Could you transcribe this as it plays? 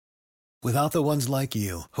Without the ones like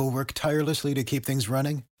you, who work tirelessly to keep things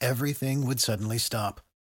running, everything would suddenly stop.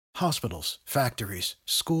 Hospitals, factories,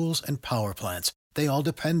 schools, and power plants, they all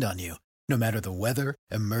depend on you. No matter the weather,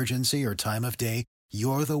 emergency, or time of day,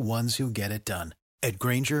 you're the ones who get it done. At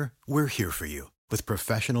Grainger, we're here for you with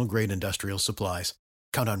professional-grade industrial supplies.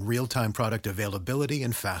 Count on real-time product availability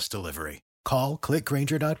and fast delivery. Call, click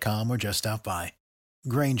Grainger.com, or just stop by.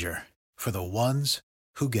 Grainger, for the ones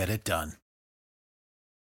who get it done.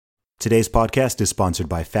 Today's podcast is sponsored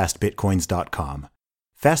by FastBitcoins.com.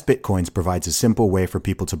 FastBitcoins provides a simple way for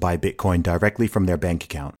people to buy Bitcoin directly from their bank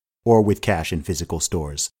account or with cash in physical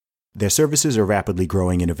stores. Their services are rapidly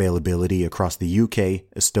growing in availability across the UK,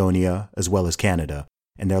 Estonia, as well as Canada,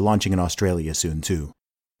 and they're launching in Australia soon too.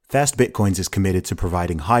 FastBitcoins is committed to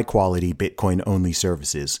providing high-quality Bitcoin-only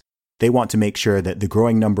services. They want to make sure that the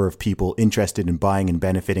growing number of people interested in buying and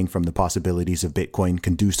benefiting from the possibilities of Bitcoin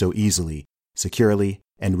can do so easily, securely,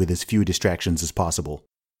 and with as few distractions as possible.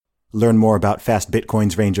 Learn more about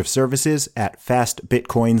FastBitcoin's range of services at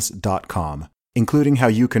fastbitcoins.com, including how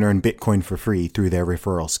you can earn Bitcoin for free through their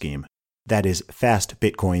referral scheme. That is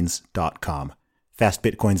fastbitcoins.com.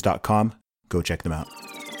 Fastbitcoins.com. Go check them out.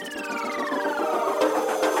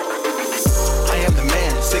 I am the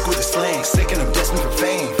man, sick with the slang, sick and I'm destined for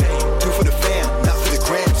fame. Do for the fam, not for the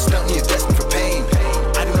gram, stunting you're destined for pain.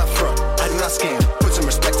 I do not front, I do not scam, put some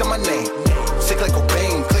respect on my name. Sick like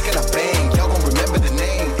Cobain, click and I bang, y'all gon' remember the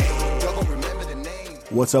name. Y'all gon' remember the name.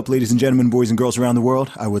 What's up, ladies and gentlemen, boys and girls around the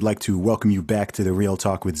world? I would like to welcome you back to the Real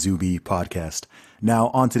Talk with Zuby podcast. Now,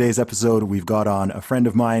 on today's episode, we've got on a friend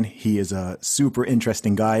of mine. He is a super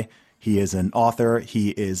interesting guy. He is an author.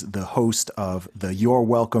 He is the host of the You're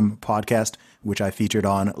Welcome podcast, which I featured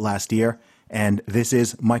on last year. And this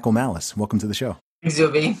is Michael Malice. Welcome to the show. Hey,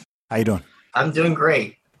 Zuby. How you doing? I'm doing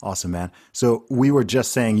great. Awesome, man. So we were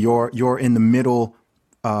just saying you're in the middle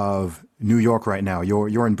of New York right now.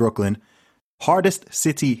 You're in Brooklyn. Hardest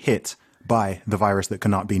city hit by the virus that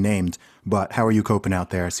cannot be named. But how are you coping out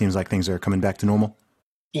there? It seems like things are coming back to normal.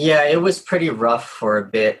 Yeah, it was pretty rough for a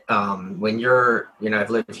bit. When you're, I've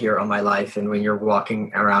lived here all my life, and when you're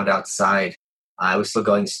walking around outside, I was still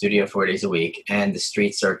going to the studio 4 days a week, and the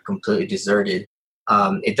streets are completely deserted.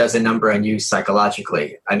 It does a number on you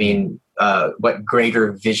psychologically. I mean, what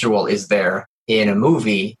greater visual is there in a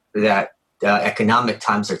movie that economic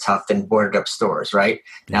times are tough than boarded up stores, right?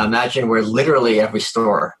 Yeah. Now imagine where literally every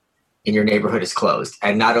store in your neighborhood is closed,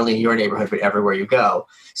 and not only in your neighborhood, but everywhere you go.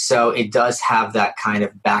 So it does have that kind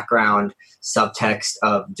of background subtext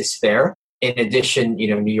of despair. In addition,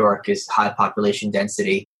 New York is high population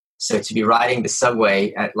density. So to be riding the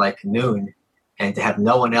subway at like noon and to have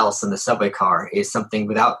no one else in the subway car is something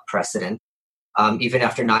without precedent. Even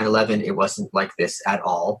after 9/11, it wasn't like this at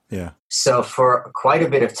all. Yeah. So for quite a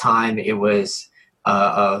bit of time, it was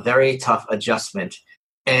a very tough adjustment.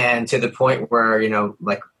 And to the point where,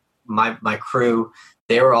 like my crew,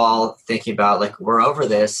 they were all thinking about like, we're over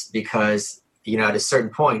this because, at a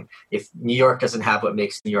certain point, if New York doesn't have what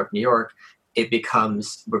makes New York, New York, it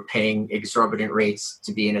becomes we're paying exorbitant rates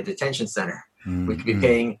to be in a detention center. Mm-hmm. We could be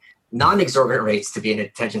paying non-exorbitant rates to be in a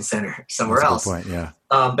detention center somewhere else. That's a good point,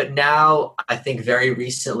 yeah. But now I think very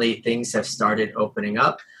recently things have started opening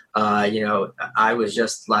up. I was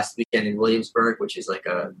just last weekend in Williamsburg, which is like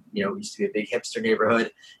used to be a big hipster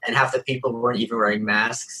neighborhood, and half the people weren't even wearing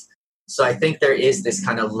masks. So I think there is this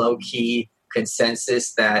kind of low-key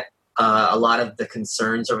consensus that a lot of the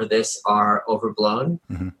concerns over this are overblown.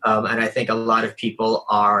 Mm-hmm. And I think a lot of people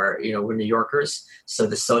are, we're New Yorkers, so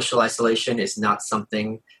the social isolation is not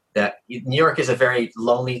something that New York is a very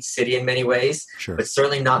lonely city in many ways, sure, but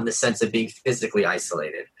certainly not in the sense of being physically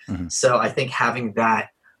isolated. Mm-hmm. So I think having that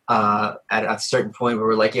at a certain point where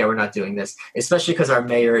we're like, yeah, we're not doing this, especially because our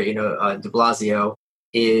mayor, de Blasio,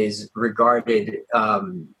 is regarded. A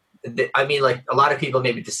lot of people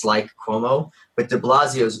maybe dislike Cuomo, but de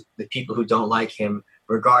Blasio's, the people who don't like him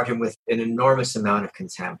regard him with an enormous amount of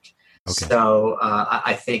contempt. Okay. So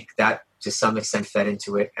I think that to some extent fed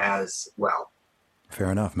into it as well. Fair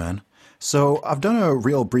enough, man. So I've done a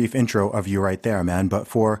real brief intro of you right there, man. But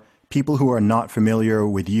for people who are not familiar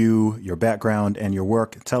with you, your background, and your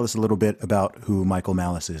work, tell us a little bit about who Michael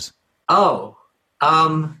Malice is.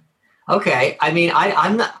 Okay. I mean,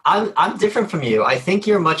 I'm different from you. I think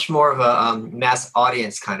you're much more of a mass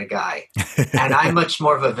audience kind of guy, and I'm much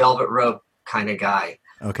more of a velvet rope kind of guy.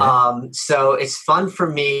 Okay. So it's fun for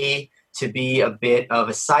me to be a bit of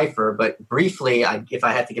a cipher, but briefly, if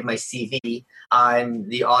I had to give my CV, I'm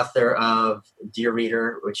the author of Dear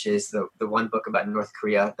Reader, which is the one book about North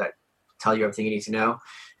Korea that tell you everything you need to know.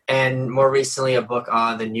 And more recently, a book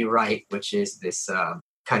on the New Right, which is this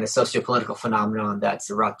kind of socio-political phenomenon that's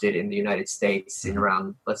erupted in the United States in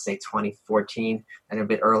around, let's say, 2014 and a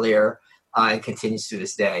bit earlier, and continues to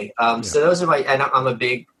this day. So those are and I'm a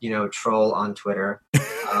big, troll on Twitter.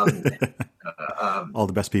 All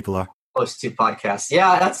the best people are. Host 2 podcasts.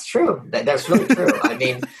 Yeah, that's true. That's really true. I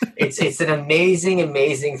mean, it's an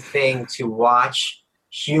amazing thing to watch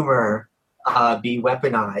humor be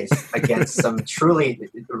weaponized against some truly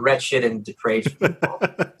wretched and depraved people.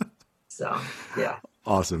 So, yeah.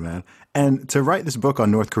 Awesome, man. And to write this book on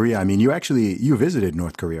North Korea, I mean, you visited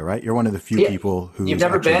North Korea, right? You're one of the few people who's You've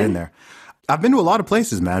never been there. I've been to a lot of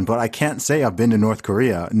places, man, but I can't say I've been to North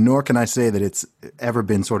Korea, nor can I say that it's ever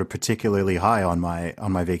been sort of particularly high on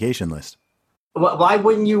my vacation list. Why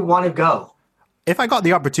wouldn't you want to go? If I got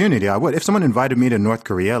the opportunity, I would. If someone invited me to North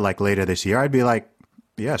Korea like later this year, I'd be like,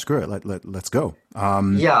 yeah, screw it. Let's go.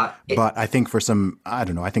 But I think some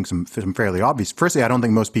fairly obvious. Firstly, I don't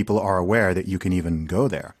think most people are aware that you can even go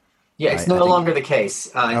there. Yeah, it's no longer the case.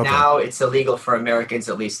 Okay. Now it's illegal for Americans,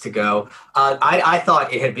 at least, to go. I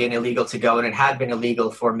thought it had been illegal to go, and it had been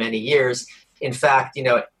illegal for many years. In fact,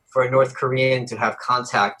 for a North Korean to have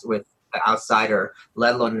contact with an outsider,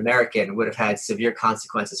 let alone an American, would have had severe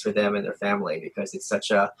consequences for them and their family because it's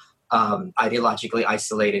such a ideologically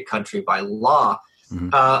isolated country by law. Mm-hmm.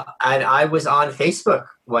 And I was on Facebook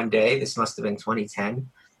one day, this must have been 2010,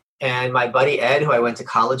 and my buddy Ed, who I went to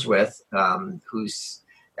college with,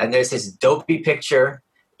 and there's this dopey picture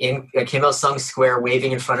in Kim Il-sung Square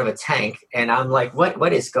waving in front of a tank. And I'm like,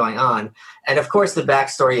 what is going on? And of course, the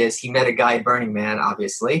backstory is he met a guy at Burning Man,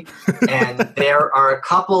 obviously. And there are a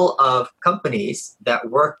couple of companies that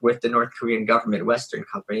work with the North Korean government, Western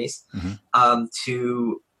companies,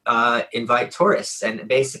 to invite tourists. And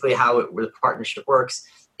basically how the partnership works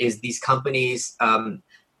is these companies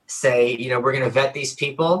say, we're going to vet these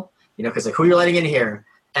people, because who you're letting in here.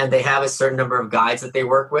 And they have a certain number of guides that they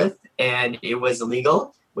work with, and it was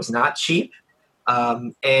illegal, was not cheap.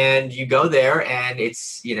 And you go there, and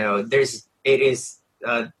it's there's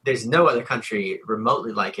no other country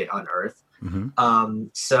remotely like it on Earth. Mm-hmm.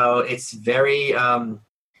 So it's very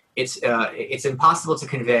it's impossible to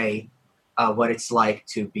convey what it's like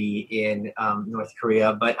to be in North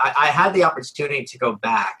Korea. But I had the opportunity to go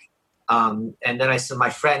back, and then I saw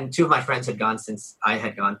two of my friends had gone since I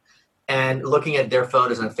had gone. And looking at their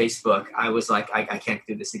photos on Facebook, I was like, I can't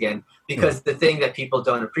do this again. Because the thing that people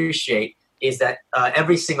don't appreciate is that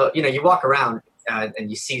every single, you walk around and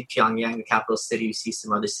you see Pyongyang, the capital city, you see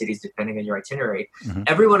some other cities depending on your itinerary. Mm-hmm.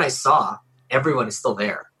 Everyone is still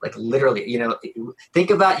there. Like literally, think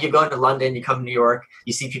about you going to London, you come to New York,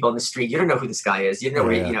 you see people on the street, you don't know who this guy is. You don't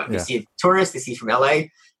know you see a tourist, you see from LA.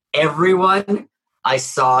 Everyone I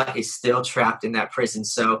saw is still trapped in that prison.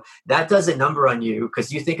 So that does a number on you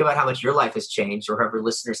because you think about how much your life has changed or whoever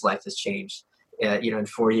listener's life has changed, in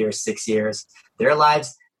 4 years, 6 years. Their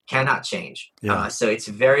lives cannot change. Yeah. So it's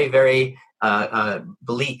very, very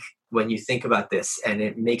bleak when you think about this. And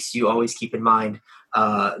it makes you always keep in mind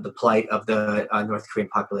the plight of the North Korean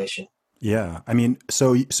population. Yeah. I mean,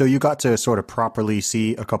 so you got to sort of properly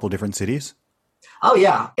see a couple different cities? Oh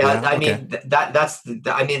yeah, I mean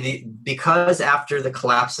because after the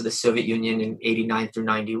collapse of the Soviet Union in '89 through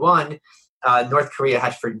 '91, North Korea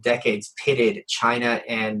had for decades pitted China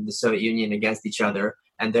and the Soviet Union against each other,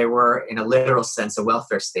 and they were, in a literal sense, a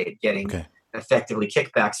welfare state, getting effectively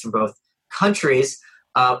kickbacks from both countries.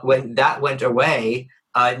 When that went away,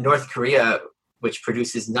 North Korea, which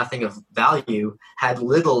produces nothing of value, had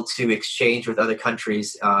little to exchange with other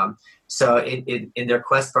countries. So in their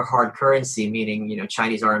quest for hard currency, meaning,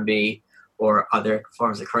 Chinese RMB or other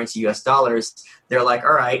forms of currency, US dollars, they're like,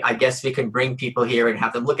 all right, I guess we can bring people here and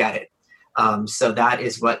have them look at it. So that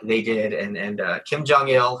is what they did. And Kim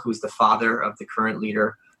Jong-il, who's the father of the current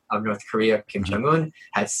leader of North Korea, Kim Jong-un,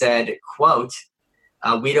 had said, quote,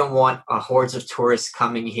 we don't want hordes of tourists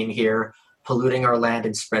coming in here, polluting our land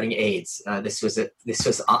and spreading AIDS. This was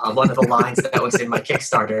one of the lines that was in my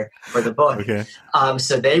Kickstarter for the book. Okay.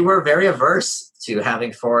 So they were very averse to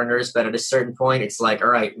having foreigners, but at a certain point, it's like, all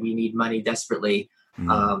right, we need money desperately.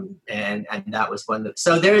 And that was one.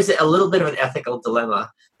 So there's a little bit of an ethical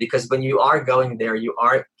dilemma because when you are going there, you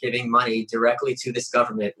are giving money directly to this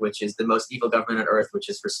government, which is the most evil government on earth, which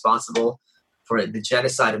is responsible for the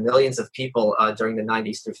genocide of millions of people during the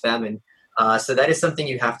 90s through famine. So that is something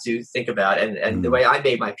you have to think about. And the way I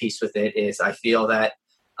made my peace with it is I feel that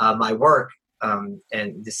my work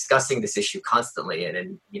and discussing this issue constantly and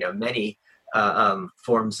in many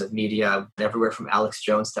forms of media, everywhere from Alex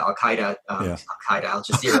Jones to Al-Qaeda, Al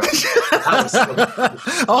Jazeera.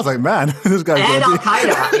 I was like, man, this guy's and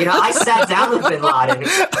Al-Qaeda. I sat down with Bin Laden.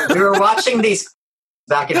 We were watching these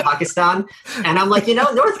back in Pakistan. And I'm like,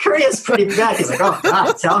 North Korea is pretty bad. He's like, oh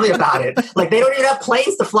God, tell me about it. Like, they don't even have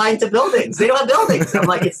planes to fly into buildings. They don't have buildings. I'm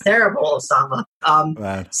like, it's terrible, Osama.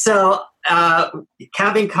 Wow. So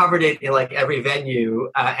having covered it in like every venue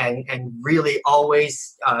and really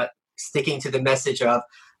always sticking to the message of,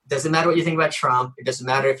 doesn't matter what you think about Trump. It doesn't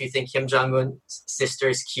matter if you think Kim Jong-un's sister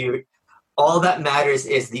is cute. All that matters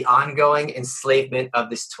is the ongoing enslavement of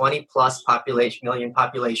this 20-plus million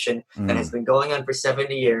population that has been going on for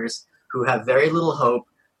 70 years, who have very little hope,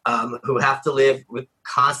 who have to live with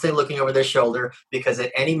constantly looking over their shoulder because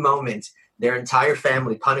at any moment their entire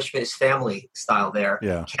family, punishment is family style there,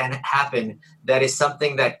 can happen. That is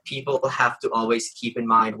something that people have to always keep in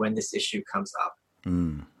mind when this issue comes up.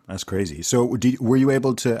 That's crazy. So were you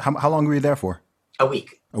able to, how long were you there for? A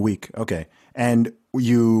week. A week. Okay. And were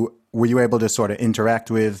you able to sort of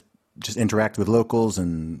interact with locals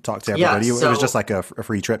and talk to everybody? Yeah, It was just like a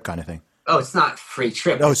free trip kind of thing. Oh, it's not free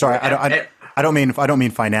trip. Oh, sorry. I don't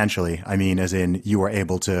mean financially. I mean, as in you were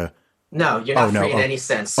able to. No, you're not free in any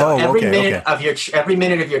sense. So every minute of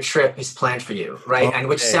your trip is planned for you, right? And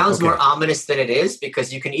which sounds more ominous than it is,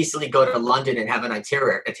 because you can easily go to London and have an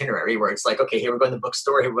itinerary where it's like, okay, here we're going to the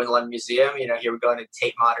bookstore, here we're going to the London Museum, here we're going to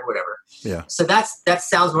Tate Modern, whatever. Yeah. So that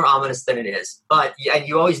sounds more ominous than it is. But and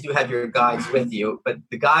you always do have your guides with you, but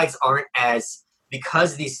the guides aren't as,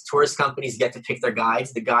 because these tourist companies get to pick their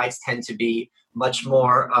guides, the guides tend to be much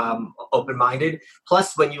more open-minded.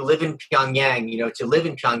 Plus, when you live in Pyongyang, to live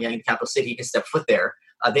in Pyongyang, the capital city, you can step foot there.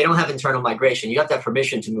 They don't have internal migration. You have to have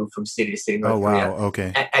permission to move from city to city in North Korea. Oh, wow.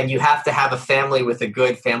 Okay. And you have to have a family with a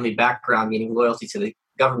good family background, meaning loyalty to the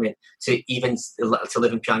government, to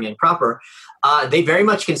live in Pyongyang proper. They very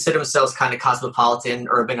much consider themselves kind of cosmopolitan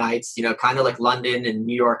urbanites, kind of like London and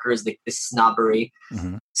New Yorkers, this snobbery.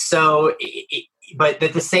 Mm-hmm. So, but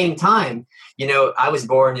at the same time, I was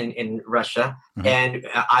born in Russia, and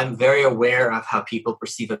I'm very aware of how people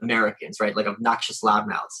perceive Americans, right? Like obnoxious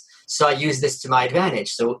loudmouths. So I use this to my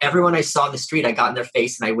advantage. So everyone I saw in the street, I got in their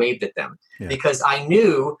face and I waved at them because I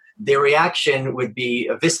knew their reaction would be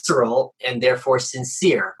visceral and therefore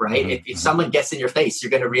sincere, right? If someone gets in your face,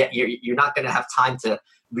 you're going to you're not going to have time to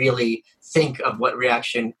really think of what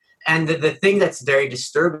reaction. And the thing that's very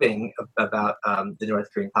disturbing about the North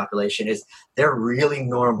Korean population is they're really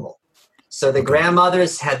normal. So the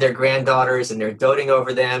grandmothers had their granddaughters and they're doting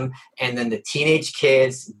over them. And then the teenage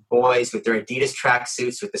kids, boys with their Adidas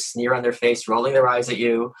tracksuits with the sneer on their face, rolling their eyes at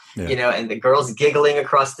you, and the girls giggling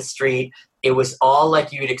across the street. It was all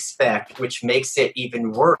like you'd expect, which makes it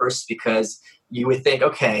even worse because you would think,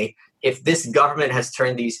 okay, if this government has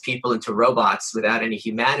turned these people into robots without any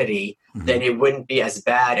humanity, then it wouldn't be as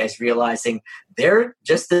bad as realizing they're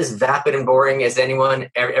just as vapid and boring as anyone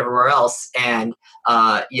everywhere else. And,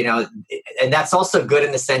 and that's also good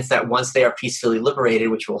in the sense that once they are peacefully liberated,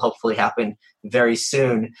 which will hopefully happen very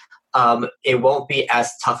soon, it won't be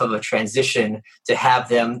as tough of a transition to have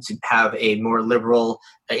them to have a more liberal,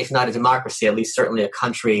 if not a democracy, at least certainly a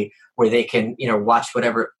country where they can, watch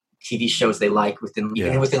whatever TV shows they like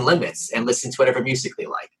even within limits, and listen to whatever music they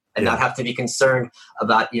like, and not have to be concerned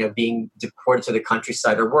about being deported to the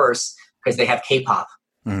countryside or worse because they have K-pop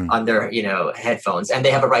on their headphones, and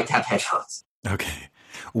they have a right to have headphones. Okay,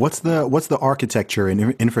 what's the architecture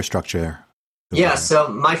and infrastructure? Yeah, so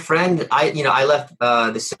my friend, I left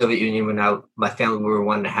the Soviet Union when my family we were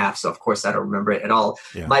 1.5, so of course I don't remember it at all.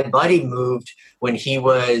 Yeah. My buddy moved when he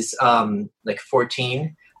was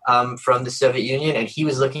 14. From the Soviet Union, and he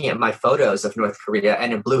was looking at my photos of North Korea,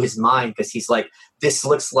 and it blew his mind because he's like, this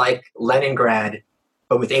looks like Leningrad,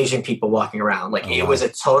 but with Asian people walking around. It was a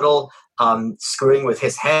total screwing with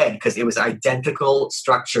his head because it was identical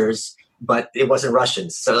structures, but it wasn't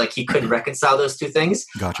Russians. So he couldn't reconcile those two things.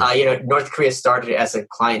 Gotcha. North Korea started as a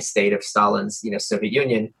client state of Stalin's, Soviet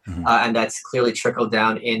Union, and that's clearly trickled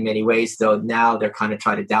down in many ways. Though now they're kind of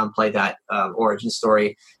trying to downplay that origin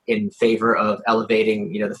story in favor of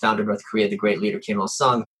elevating, the founder of North Korea, the great leader Kim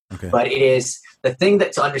Il-sung. Okay. But it is the thing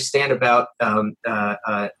that to understand about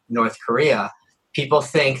North Korea. People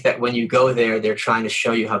think that when you go there, they're trying to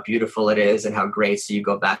show you how beautiful it is and how great, so you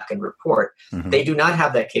go back and report. They do not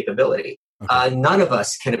have that capability. Okay. None of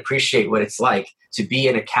us can appreciate what it's like to be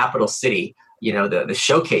in a capital city, the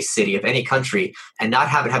showcase city of any country, and not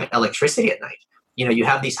have electricity at night. You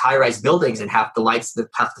have these high-rise buildings and half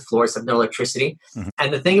the floors have no electricity.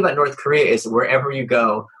 And the thing about North Korea is wherever you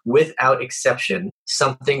go, without exception,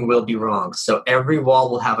 something will be wrong. So every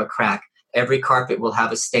wall will have a crack. Every carpet will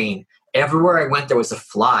have a stain. Everywhere I went, there was a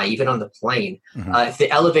fly, even on the plane. If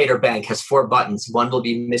the elevator bank has 4 buttons, one will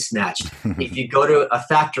be mismatched. If you go to a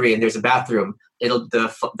factory and there's a bathroom,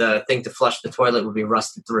 the thing to flush the toilet will be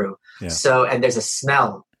rusted through. Yeah. So, and there's a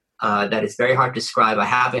smell that is very hard to describe. I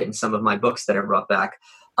have it in some of my books that I brought back.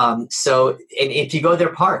 So, and if you go to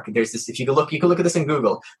their park, there's this, if you can look at this in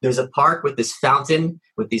Google, there's a park with this fountain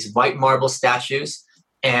with these white marble statues,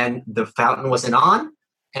 and the fountain wasn't on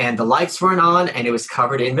and the lights weren't on and it was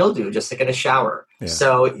covered in mildew, just like in a shower. Yeah.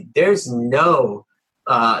 So there's no,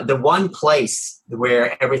 the one place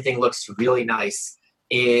where everything looks really nice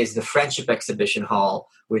is the Friendship Exhibition Hall,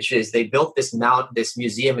 which is, they built this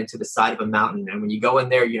museum into the side of a mountain. And when you go in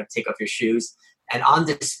there, you have to take off your shoes. And on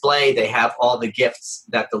display, they have all the gifts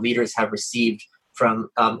that the leaders have received from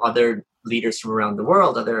other leaders from around the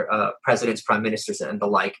world, other presidents, prime ministers, and the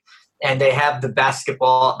like. And they have the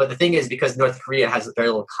basketball. But the thing is, because North Korea has very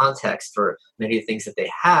little context for many of the things that they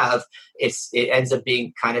have, it ends up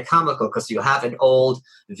being kind of comical, because you have an old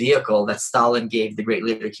vehicle that Stalin gave the great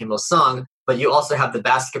leader Kim Il-sung, but you also have the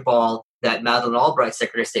basketball that Madeleine Albright,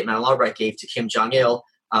 Secretary of State Madeleine Albright, gave to Kim Jong-il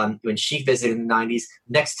when she visited in the 90s,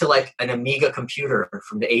 next to like an Amiga computer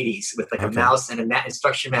from the 80s with like a mouse and an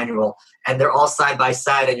instruction manual. And they're all side by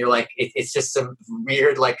side. And you're like, it's just some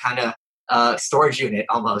weird, like kind of storage unit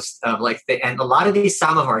almost of like, and a lot of these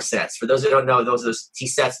samovar sets, for those who don't know, those tea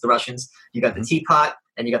sets, the Russians, you got the teapot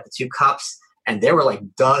and you got the 2 cups, and there were like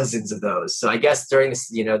dozens of those. So I guess during this,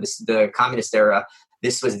 the communist era,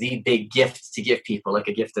 this was the big gift to give people, like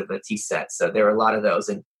a gift of a tea set. So there were a lot of those,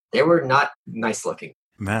 and they were not nice looking.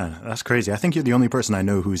 Man, that's crazy. I think you're the only person I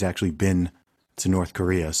know who's actually been to North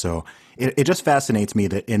Korea. So it just fascinates me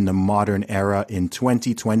that in the modern era, in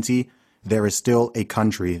 2020, there is still a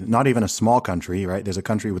country, not even a small country, right? There's a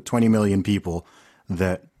country with 20 million people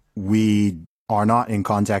that we are not in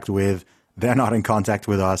contact with. They're not in contact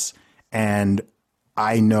with us. And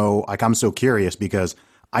I know, like, I'm so curious because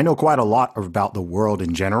I know quite a lot about the world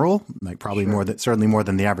in general, like probably certainly more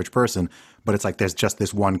than the average person. But it's like there's just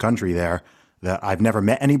this one country there that I've never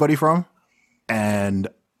met anybody from. And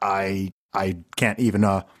I can't even,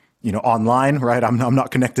 online, right? I'm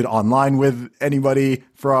not connected online with anybody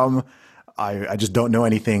from. I just don't know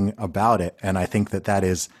anything about it. And I think that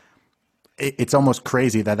is, it's almost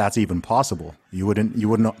crazy that that's even possible. You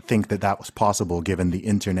wouldn't think that was possible given the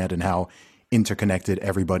internet and how interconnected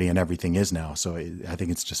everybody and everything is now. So I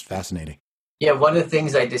think it's just fascinating. Yeah, one of the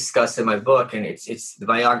things I discuss in my book, and it's the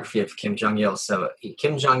biography of Kim Jong-il. So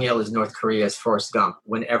Kim Jong-il is North Korea's Forrest Gump.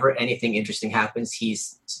 Whenever anything interesting happens,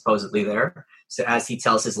 he's supposedly there. So as he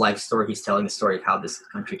tells his life story, he's telling the story of how this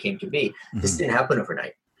country came to be. This didn't happen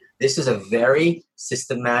overnight. This is a very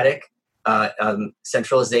systematic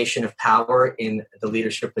centralization of power in the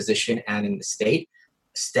leadership position and in the state.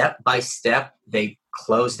 Step by step, they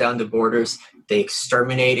closed down the borders. They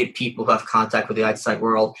exterminated people who have contact with the outside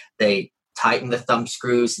world. They tightened the thumb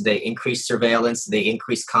screws. They increased surveillance. They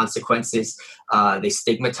increased consequences. They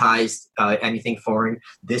stigmatized anything foreign.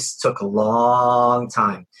 This took a long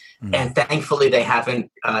time. And thankfully, they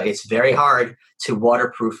haven't. It's very hard to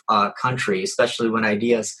waterproof a country, especially when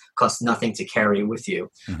ideas cost nothing to carry with you.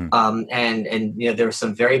 And there were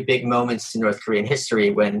some very big moments in North Korean history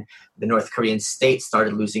when the North Korean state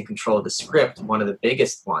started losing control of the script. One of the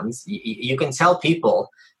biggest ones. You can tell people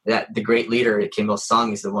that the great leader, Kim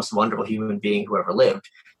Il-sung, is the most wonderful human being who ever lived.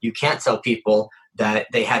 You can't tell people that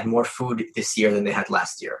they had more food this year than they had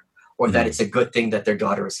last year, or that it's a good thing that their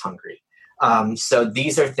daughter is hungry. So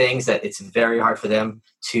these are things that it's very hard for them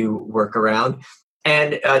to work around.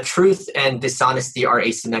 And truth and dishonesty are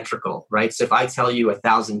asymmetrical, right? So if I tell you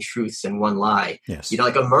 1,000 truths and one lie,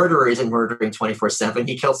 like a murderer isn't murdering 24/7.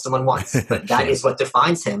 He kills someone once, but that is what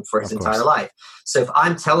defines him for his entire life. So if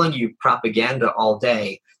I'm telling you propaganda all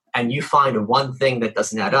day and you find one thing that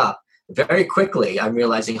doesn't add up, very quickly I'm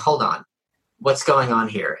realizing, hold on, what's going on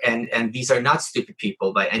here? And these are not stupid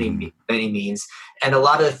people by any means. And a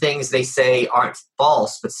lot of the things they say aren't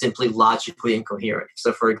false, but simply logically incoherent.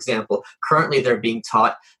 So, for example, currently they're being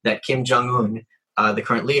taught that Kim Jong-un, the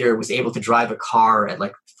current leader, was able to drive a car at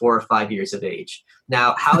like 4 or 5 years of age.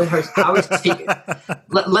 Now,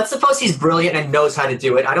 let's suppose he's brilliant and knows how to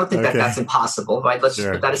do it. I don't think that's impossible, right? Let's just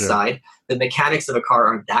put that aside. The mechanics of a car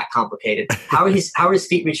aren't that complicated. How are his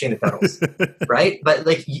feet reaching the pedals, right? But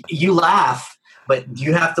like you laugh, but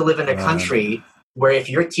you have to live in a country where if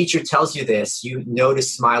your teacher tells you this, you know to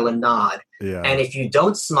smile and nod. Yeah. And if you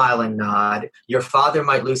don't smile and nod, your father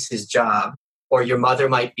might lose his job, or your mother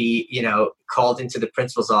might be, called into the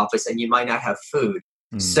principal's office, and you might not have food.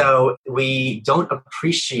 So we don't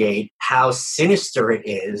appreciate how sinister it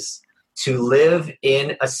is to live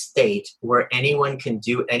in a state where anyone can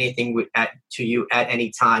do anything to you at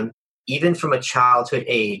any time, even from a childhood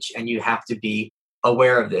age, and you have to be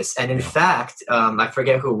aware of this. And in fact, I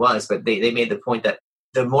forget who it was, but they made the point that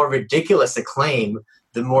the more ridiculous a claim,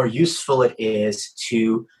 the more useful it is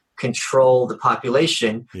to control the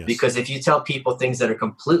population. Yes. Because if you tell people things that are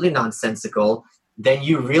completely nonsensical, then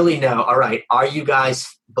you really know, all right, are you guys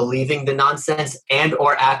believing the nonsense and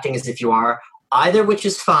or acting as if you are? Either which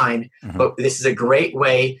is fine, but this is a great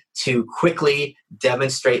way to quickly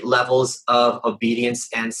demonstrate levels of obedience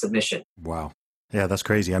and submission. Wow. Yeah, that's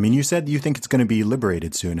crazy. I mean, you said you think it's going to be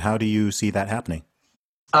liberated soon. How do you see that happening?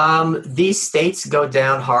 These states go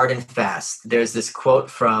down hard and fast. There's this quote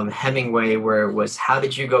from Hemingway where it was, how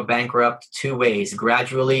did you go bankrupt? 2 ways,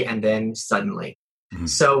 gradually and then suddenly.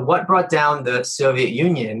 So what brought down the Soviet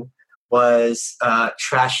Union was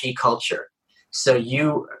trashy culture. So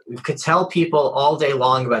you could tell people all day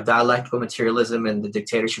long about dialectical materialism and the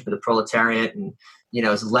dictatorship of the proletariat. And,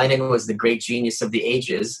 Lenin was the great genius of the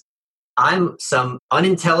ages. I'm some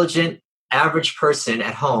unintelligent, average person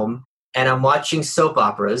at home, and I'm watching soap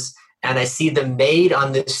operas, and I see the maid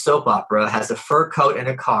on this soap opera has a fur coat and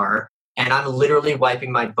a car, and I'm literally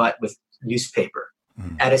wiping my butt with newspaper.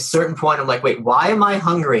 At a certain point, I'm like, wait, why am I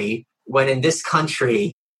hungry when in this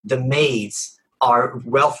country the maids are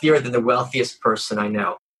wealthier than the wealthiest person I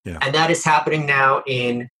know? Yeah. And that is happening now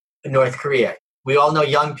in North Korea. We all know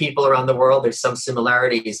young people around the world. There's some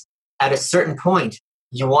similarities. At a certain point,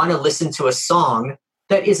 you want to listen to a song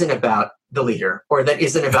that isn't about the leader or that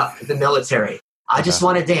isn't about the military. I just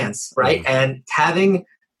want to dance, right? And having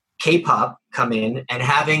K-pop come in and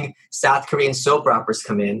having South Korean soap operas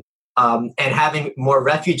come in and having more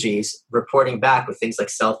refugees reporting back with things like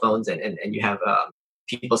cell phones and you have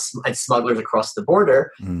people and smugglers across the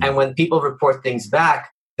border. And when people report things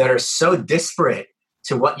back that are so disparate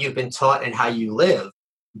to what you've been taught and how you live,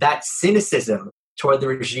 that cynicism toward the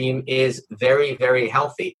regime is very, very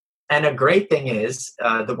healthy. And a great thing is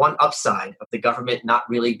the one upside of the government not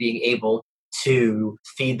really being able to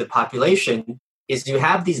feed the population is you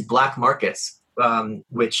have these black markets,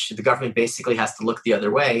 which the government basically has to look the other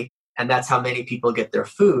way. And that's how many people get their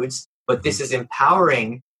foods. But this is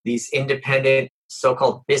empowering these independent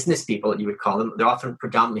so-called business people, you would call them. They're often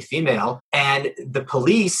predominantly female. And the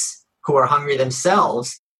police, who are hungry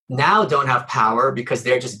themselves, now don't have power because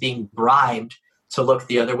they're just being bribed to look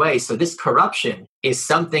the other way. So this corruption is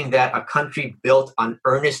something that a country built on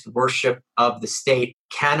earnest worship of the state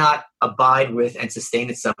cannot abide with and sustain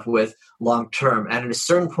itself with long term. And at a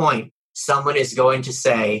certain point, someone is going to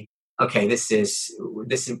say, okay, this is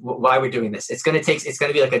why we're doing this. It's going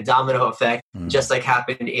to be like a domino effect, just like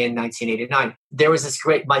happened in 1989. There was this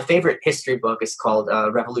my favorite history book is called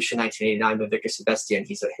Revolution 1989 by Victor Sebastian.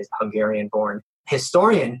 He's a Hungarian-born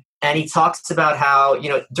historian. And he talks about how,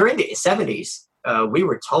 during the 70s, we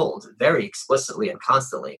were told very explicitly and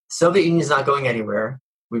constantly, Soviet Union is not going anywhere.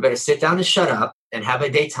 We better sit down and shut up and have a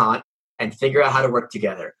détente and figure out how to work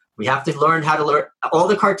together. We have to learn how to learn. All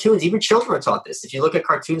the cartoons, even children are taught this. If you look at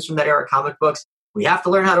cartoons from that era, comic books, we have to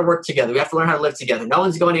learn how to work together. We have to learn how to live together. No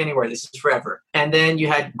one's going anywhere. This is forever. And then you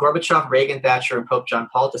had Gorbachev, Reagan, Thatcher, and Pope John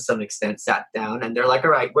Paul to some extent sat down and they're like,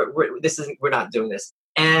 all right, we're not doing this.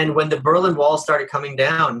 And when the Berlin Wall started coming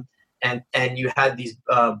down, and you had these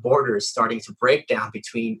borders starting to break down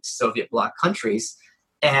between Soviet bloc countries,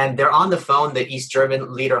 and they're on the phone, the East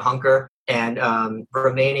German leader Juncker and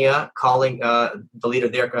Romania calling the leader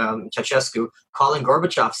there, Ceausescu, calling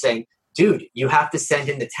Gorbachev saying, dude, you have to send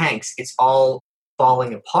in the tanks. It's all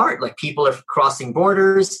falling apart. Like people are crossing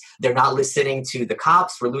borders. They're not listening to the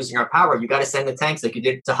cops. We're losing our power. You got to send the tanks like you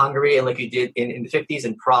did to Hungary and like you did in the 50s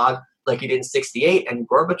in Prague, like you did in 68. And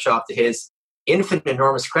Gorbachev, to his infinite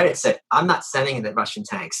enormous credit, said, I'm not sending in the Russian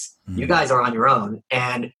tanks. You guys are on your own.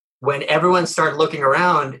 And when everyone started looking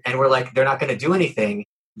around and we're like, they're not going to do anything,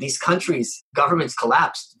 these countries' governments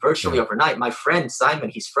collapsed virtually overnight. My friend Simon,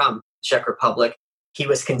 he's from Czech Republic. He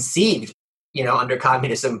was conceived, under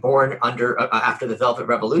communism, born after the Velvet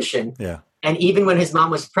Revolution. Yeah. And even when his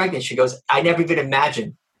mom was pregnant, she goes, I never even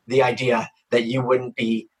imagined the idea that you wouldn't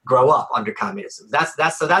grow up under communism.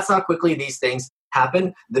 That's how quickly these things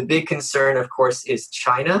happen. The big concern, of course, is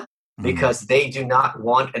China, because they do not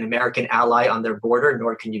want an American ally on their border,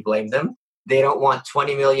 nor can you blame them. They don't want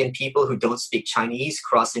 20 million people who don't speak Chinese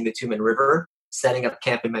crossing the Tumen River, setting up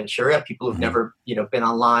camp in Manchuria, people who've never been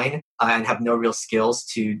online and have no real skills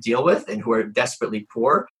to deal with and who are desperately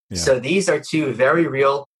poor. Yeah. So these are two very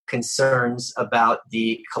real concerns about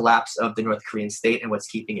the collapse of the North Korean state and what's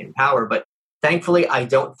keeping it in power. But Thankfully, I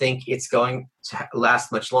don't think it's going to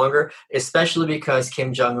last much longer, especially because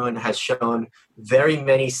Kim Jong-un has shown very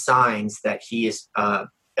many signs that he is,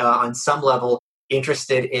 on some level,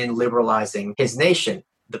 interested in liberalizing his nation.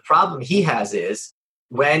 The problem he has is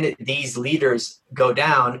when these leaders go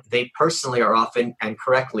down, they personally are often and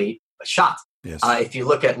correctly shot. Yes. If you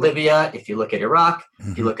look at Libya, if you look at Iraq,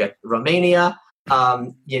 if you look at Romania,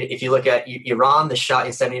 if you look at Iran, the Shah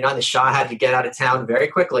in 79, the Shah had to get out of town very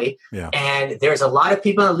quickly. Yeah. And there's a lot of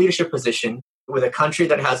people in a leadership position with a country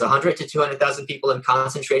that has 100 to 200,000 people in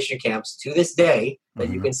concentration camps to this day that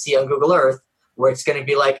you can see on Google Earth, where it's going to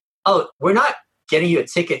be like, oh, we're not getting you a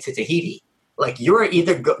ticket to Tahiti. Like, you're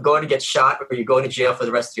either going to get shot or you're going to jail for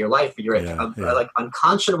the rest of your life. Or you're like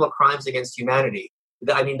unconscionable crimes against humanity.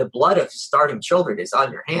 I mean, the blood of starving children is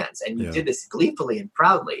on your hands, and you did this gleefully and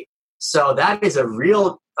proudly. So that is a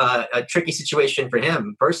real a tricky situation for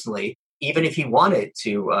him personally, even if he wanted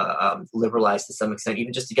to liberalize to some extent,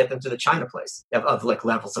 even just to get them to the China place of like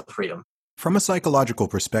levels of freedom. From a psychological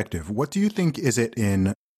perspective, what do you think is it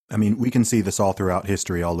in, I mean, we can see this all throughout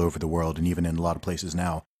history, all over the world, and even in a lot of places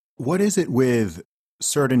now. What is it with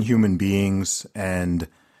certain human beings and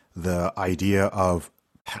the idea of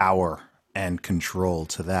power and control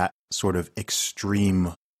to that sort of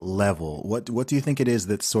extreme level? What do you think it is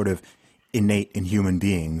that's sort of innate in human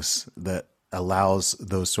beings that allows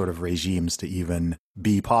those sort of regimes to even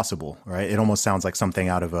be possible, right? It almost sounds like something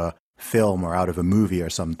out of a film or out of a movie or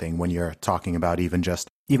something when you're talking about even just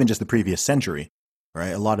the previous century, right?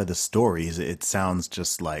 A lot of the stories, it sounds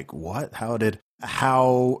just like, what? How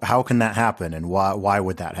can that happen, and why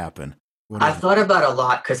would that happen? I've thought about it a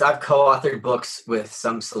lot because I've co-authored books with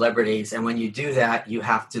some celebrities. And when you do that, you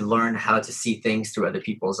have to learn how to see things through other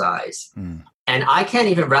people's eyes. And I can't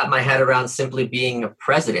even wrap my head around simply being a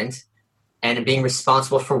president and being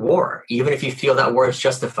responsible for war, even if you feel that war is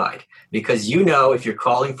justified. Because if you're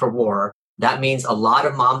calling for war, that means a lot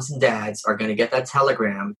of moms and dads are going to get that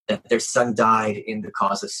telegram that their son died in the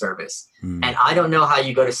cause of service. And I don't know how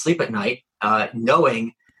you go to sleep at night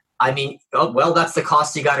knowing, that's the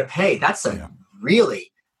cost you got to pay. That's a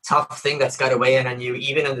really tough thing that's got to weigh in on you,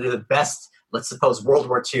 even under the best, let's suppose, World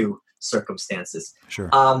War II circumstances. Sure.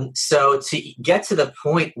 So to get to the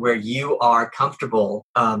point where you are comfortable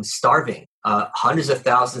starving hundreds of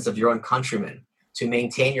thousands of your own countrymen to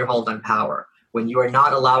maintain your hold on power, when you are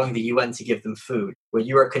not allowing the UN to give them food, when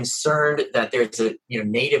you are concerned that there's a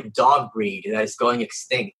native dog breed that is going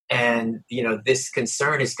extinct, and this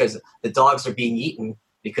concern is because the dogs are being eaten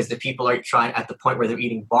because the people are trying at the point where they're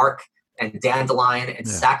eating bark and dandelion and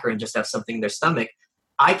saccharin just have something in their stomach.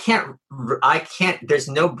 I can't, there's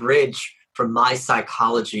no bridge from my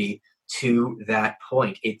psychology to that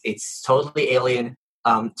point. It's totally alien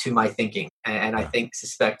to my thinking. And I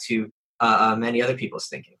suspect to many other people's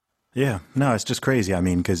thinking. Yeah, no, it's just crazy. I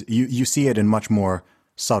mean, because you see it in much more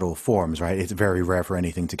subtle forms, right? It's very rare for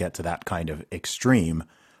anything to get to that kind of extreme,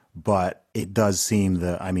 but it does seem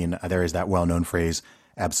there is that well-known phrase,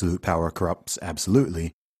 absolute power corrupts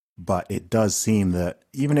absolutely. But it does seem that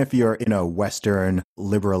even if you're in a Western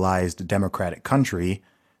liberalized democratic country,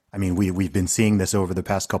 I mean, we've been seeing this over the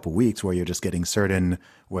past couple of weeks where you're just getting certain,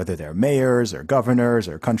 whether they're mayors or governors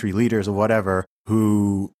or country leaders or whatever,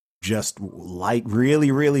 who just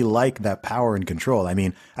really, really like that power and control. I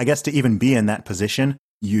mean, I guess to even be in that position,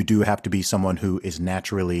 you do have to be someone who is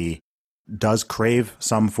naturally does crave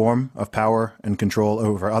some form of power and control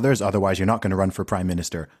over others. Otherwise, you're not going to run for prime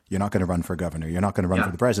minister. You're not going to run for governor. You're not going to run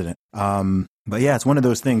for the president. But yeah, it's one of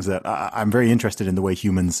those things that I'm very interested in the way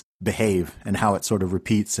humans behave and how it sort of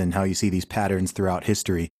repeats and how you see these patterns throughout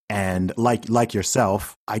history. And like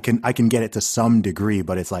yourself, I can get it to some degree,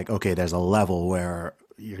 but it's like, okay, there's a level where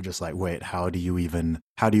you're just like, wait, how do you even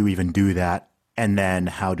do that? And then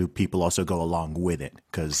how do people also go along with it?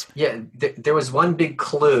 Because there was one big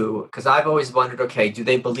clue, because I've always wondered, okay, do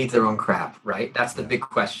they believe their own crap, right? That's the big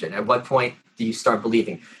question. At what point do you start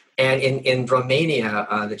believing? And in Romania,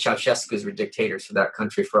 the Ceausescus were dictators for that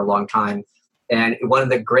country for a long time. And one of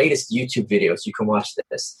the greatest YouTube videos, you can watch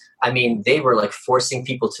this. I mean, they were like forcing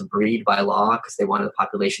people to breed by law because they wanted the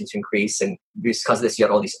population to increase. And because of this, you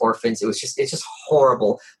had all these orphans. It's just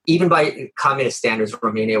horrible. Even by communist standards,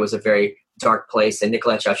 Romania was a very dark place. And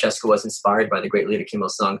Nicolae Ceausescu was inspired by the great leader Kim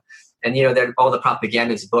Il-sung. And, all the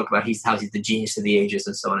propaganda in his book about how he's the genius of the ages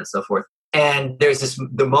and so on and so forth. And there's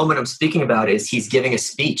the moment I'm speaking about is he's giving a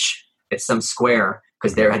speech at some square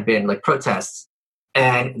because there had been like protests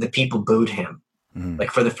and the people booed him.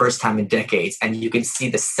 like for the first time in decades. And you can see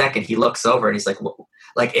the second he looks over and he's like, whoa.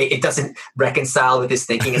 Like it doesn't reconcile with his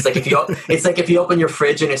thinking. It's like if you open your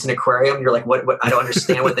fridge and it's an aquarium, you're like, what? I don't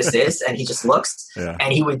understand what this is. And he just looks,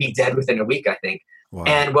 and he would be dead within a week, I think. Wow.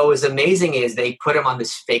 And what was amazing is they put him on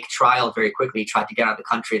this fake trial very quickly. He tried to get out of the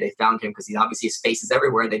country. They found him because his face is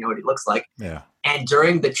everywhere. They know what he looks like. Yeah. And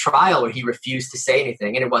during the trial where he refused to say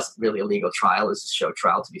anything, and it wasn't really a legal trial, it was a show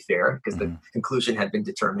trial to be fair, because the conclusion had been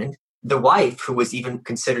determined. The wife, who was even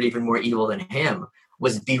considered even more evil than him,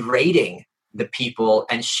 was berating the people.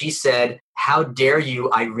 And she said, how dare you?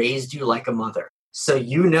 I raised you like a mother. So,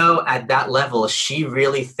 at that level, she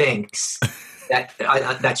really thinks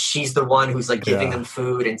that she's the one who's like giving them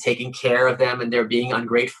food and taking care of them, and they're being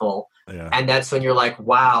ungrateful. Yeah. And that's when you're like,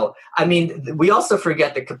 wow. I mean, we also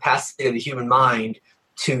forget the capacity of the human mind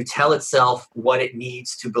to tell itself what it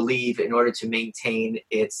needs to believe in order to maintain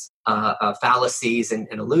its fallacies and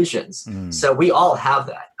illusions. So we all have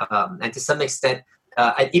that. And to some extent,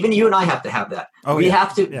 even you and I have to have that. We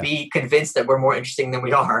have to be convinced that we're more interesting than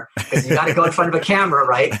we are, because you got to go in front of a camera,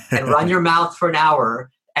 right? And run your mouth for an hour.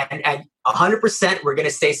 And 100% we're going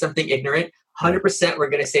to say something ignorant. 100% we're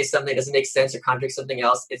going to say something that doesn't make sense or contradict something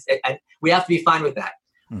else. And we have to be fine with that.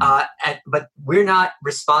 But we're not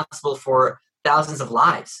responsible for thousands of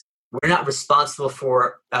lives. We're not responsible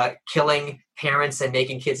for killing parents and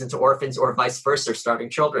making kids into orphans, or vice versa, starving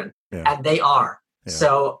children. And they are.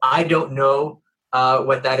 So I don't know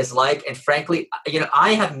what that is like. And frankly,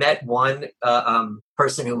 I have met one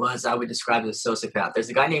person who I would describe as a sociopath. There's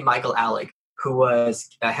a guy named Michael Alec, who was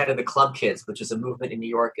head of the Club Kids, which was a movement in New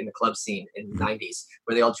York in the club scene in the 90s,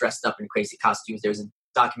 where they all dressed up in crazy costumes. There was a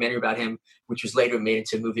documentary about him, which was later made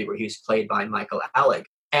into a movie where he was played by Michael Alec.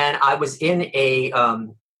 And I was in a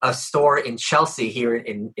store in Chelsea here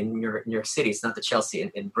in New York City. It's not the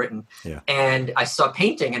Chelsea in Britain. Yeah. And I saw a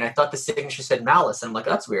painting, and I thought the signature said Malice. And I'm like,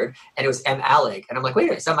 oh, that's weird. And it was M. Alec. And I'm like, wait a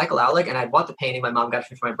minute, is that Michael Alec? And I bought the painting. My mom got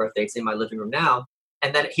it for my birthday. It's in my living room now.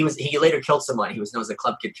 And then he later killed someone. He was known as a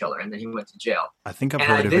club kid killer, and then he went to jail. I think I've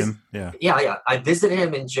heard of him. Yeah. Yeah. I visited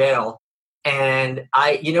him in jail, and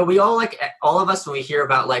we all all of us, when we hear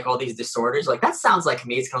about like all these disorders, like that sounds like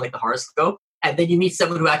me. It's kind of like the horoscope. And then you meet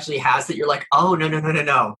someone who actually has it. You're like, oh,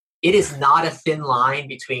 no. It is not a thin line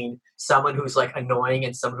between someone who's like annoying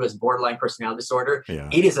and someone who has borderline personality disorder. Yeah.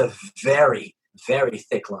 It is a very, very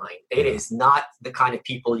thick line. It is not the kind of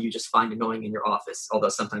people you just find annoying in your office, although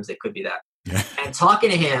sometimes they could be that. And talking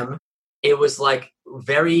to him, it was like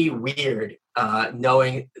very weird,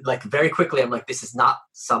 knowing like very quickly, I'm like, this is not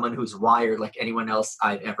someone who's wired like anyone else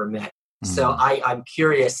I've ever met. So I'm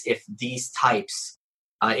curious if these types,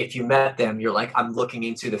 if you met them, you're like, I'm looking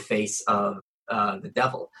into the face of the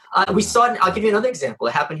devil. We saw, I'll give you another example.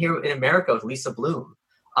 It happened here in America with Lisa Bloom.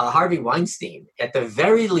 Harvey Weinstein, at the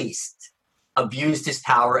very least, abused his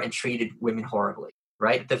power and treated women horribly.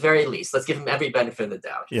 Right? At the very least, let's give him every benefit of the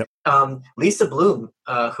doubt. Yep. Lisa Bloom,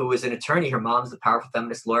 who was an attorney, her mom's the powerful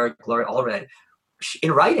feminist lawyer, Gloria Allred,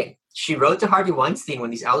 in writing, she wrote to Harvey Weinstein when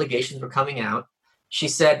these allegations were coming out. She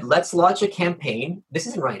said, let's launch a campaign. This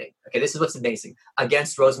is in writing. Okay, this is what's amazing.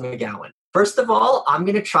 Against Rose McGowan. First of all, I'm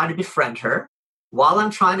going to try to befriend her. While I'm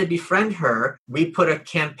trying to befriend her, we put a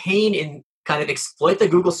campaign in, kind of exploit the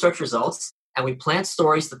Google search results, and we plant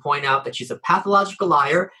stories to point out that she's a pathological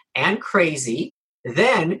liar and crazy.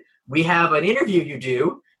 Then we have an interview you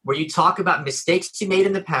do where you talk about mistakes you made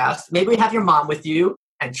in the past. Maybe we have your mom with you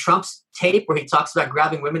and Trump's tape where he talks about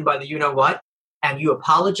grabbing women by the you-know-what, and you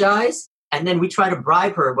apologize. And then we try to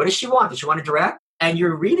bribe her. What does she want? Does she want to direct? And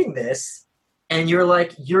you're reading this and you're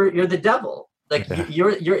like, you're the devil. Like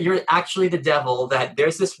you're actually the devil, that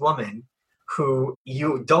there's this woman who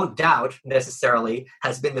you don't doubt necessarily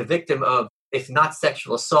has been the victim of, if not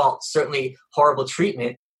sexual assault, certainly horrible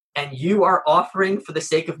treatment. And you are offering, for the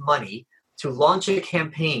sake of money, to launch a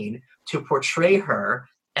campaign to portray her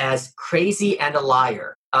as crazy and a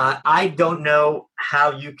liar. I don't know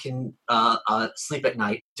how you can sleep at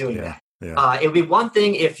night doing that. Yeah. It would be one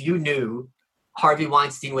thing if you knew Harvey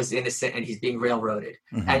Weinstein was innocent and he's being railroaded.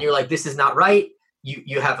 And you're like, this is not right.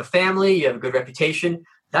 You have a family, you have a good reputation.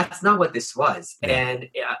 That's not what this was. Yeah. And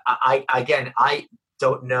I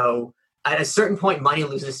don't know. At a certain point, money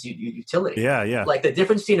loses utility. Yeah. Like the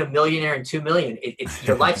difference between a millionaire and 2 million,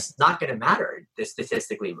 your life's not going to matter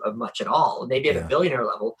statistically much at all. Maybe at a billionaire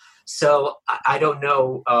level. So I don't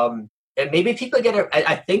know. And maybe people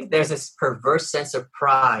I think there's this perverse sense of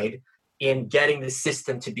pride in getting the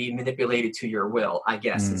system to be manipulated to your will, I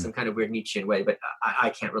guess, in some kind of weird Nietzschean way, but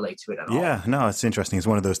I can't relate to it at all. Yeah, no, it's interesting. It's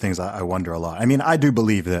one of those things I wonder a lot. I mean, I do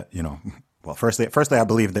believe that, well, firstly, I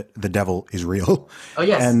believe that the devil is real. Oh,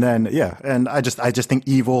 yes. And then, and I just think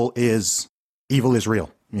evil is evil is real.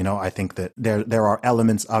 You know, I think that there are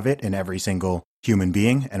elements of it in every single human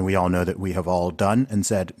being, and we all know that we have all done and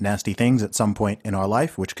said nasty things at some point in our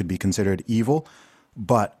life, which could be considered evil.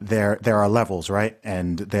 But there are levels, right?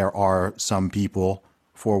 And there are some people,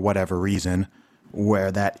 for whatever reason,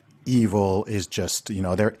 where that evil is just, you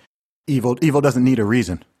know, evil doesn't need a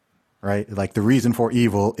reason, right? Like the reason for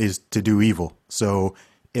evil is to do evil. So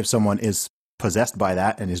if someone is possessed by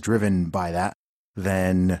that and is driven by that,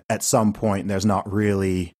 then at some point there's not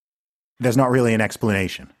really an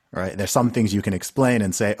explanation, right? There's some things you can explain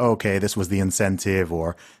and say, okay, this was the incentive,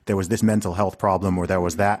 or there was this mental health problem, or there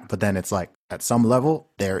was that. But then it's like, at some level,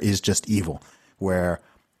 there is just evil, where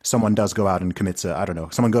someone does go out and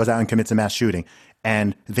someone goes out and commits a mass shooting,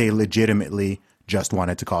 and they legitimately just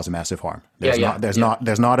wanted to cause a massive harm. There's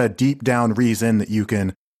not a deep down reason that you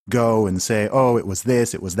can go and say, oh, it was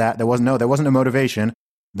this, it was that. There wasn't a motivation.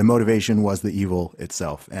 The motivation was the evil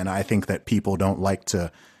itself. And I think that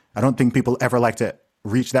I don't think people ever like to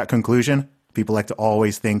reach that conclusion. People like to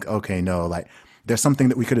always think, okay, no, like there's something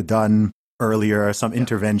that we could have done earlier, some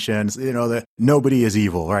interventions, you know, that nobody is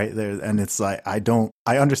evil, right? And it's like, I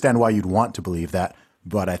understand why you'd want to believe that,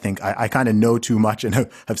 but I think I kind of know too much and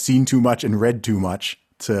have seen too much and read too much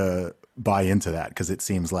to buy into that, because it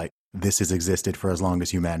seems like this has existed for as long as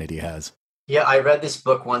humanity has. Yeah, I read this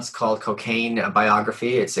book once called Cocaine, a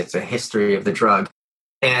Biography. It's a history of the drug.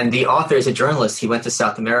 And the author is a journalist. He went to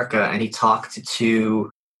South America and he talked to two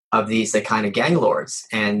of these kind of gang lords.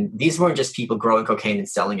 And these weren't just people growing cocaine and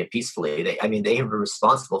selling it peacefully. They were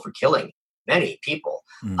responsible for killing many people.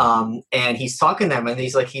 And he's talking to them, and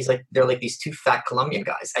he's like, they're like these two fat Colombian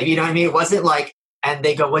guys. You know what I mean? It wasn't like, and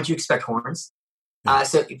they go, "What'd you expect, horns?"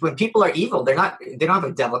 So when they don't have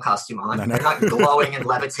a devil costume on. No. They're not glowing and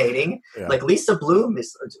levitating. Yeah. Like Lisa Bloom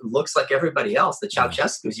looks like everybody else. The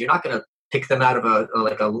Ceausescu's, you're not going to pick them out of a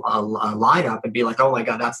lineup and be like, "Oh my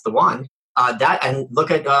God, that's the one." And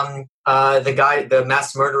look at the guy, the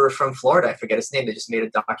mass murderer from Florida. I forget his name. They just made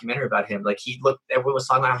a documentary about him. Like everyone was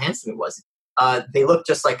talking about how handsome he was. They look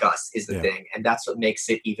just like us is the thing. And that's what makes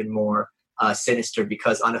it even more sinister,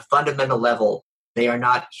 because on a fundamental level, they are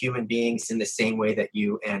not human beings in the same way that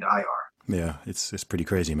you and I are. Yeah, it's pretty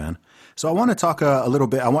crazy, man. So I want to talk a little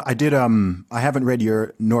bit. I haven't read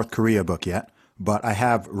your North Korea book yet, but I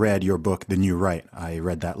have read your book, The New Right. I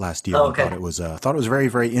read that last year. Okay. And thought it was very,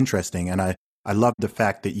 very interesting. And I love the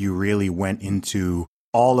fact that you really went into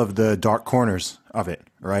all of the dark corners of it,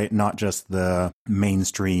 right? Not just the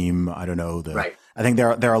mainstream, right. I think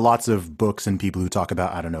there are lots of books and people who talk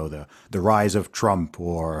about, the rise of Trump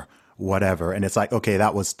or whatever. And it's like, okay,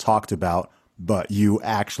 that was talked about, but you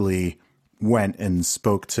actually went and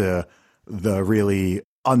spoke to the really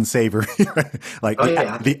unsavory,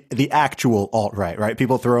 the actual alt-right, right?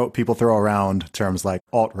 People throw around terms like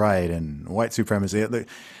alt-right and white supremacy.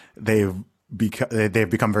 They've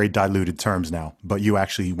become very diluted terms now, but you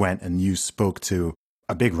actually went and you spoke to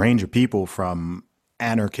a big range of people, from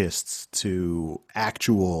anarchists to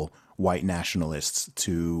actual white nationalists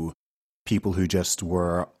to people who just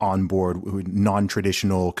were on board with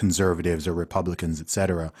non-traditional conservatives or Republicans,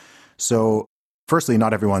 etc. So firstly,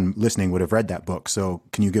 not everyone listening would have read that book. So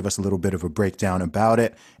can you give us a little bit of a breakdown about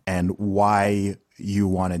it and why you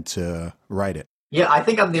wanted to write it? Yeah, I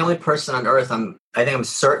think I'm the only person on earth, I'm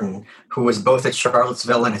certain, who was both at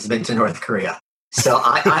Charlottesville and has been to North Korea. So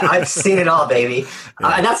I've seen it all, baby.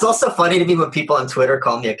 Yeah. And that's also funny to me when people on Twitter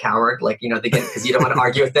call me a coward, because you don't want to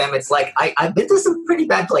argue with them. It's like, I've been to some pretty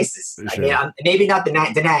bad places. Sure. I mean, maybe not Da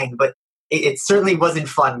Nang, but it certainly wasn't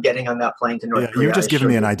fun getting on that plane to North Korea. You've just given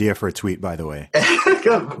me an idea for a tweet, by the way.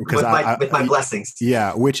 with my blessings.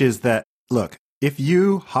 Yeah, which is that, look, if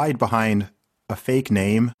you hide behind a fake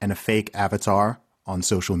name and a fake avatar on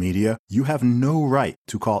social media, you have no right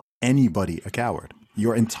to call anybody a coward.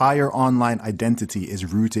 Your entire online identity is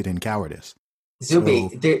rooted in cowardice. Zuby,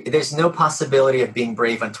 there's no possibility of being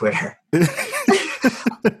brave on Twitter.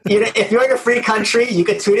 If you're in a free country, you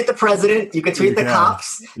could tweet at the president, you could tweet at the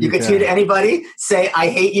cops, you could tweet at anybody, say, "I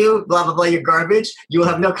hate you, blah, blah, blah, you're garbage." You will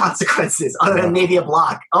have no consequences other than maybe a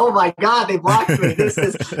block. Oh my God, they blocked me. This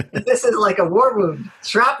is like a war wound.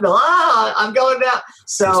 Shrapnel. I'm going down.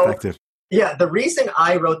 So, yeah, the reason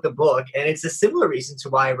I wrote the book, and it's a similar reason to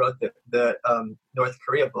why I wrote the North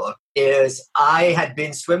Korea book, is I had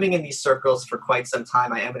been swimming in these circles for quite some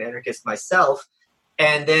time. I am an anarchist myself.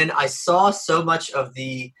 And then I saw so much of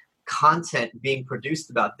the content being produced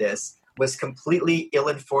about this was completely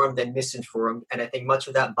ill-informed and misinformed, and I think much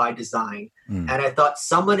of that by design. And I thought,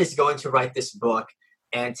 someone is going to write this book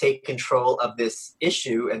and take control of this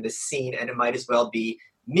issue and this scene, and it might as well be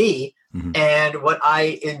me. Mm-hmm. And what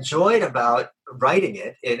I enjoyed about writing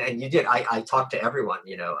it, and you did. I talked to everyone,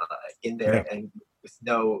 in there, Yeah. and with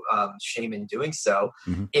no shame in doing so.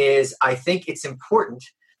 Mm-hmm. Is I think it's important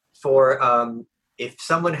for if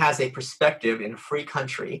someone has a perspective in a free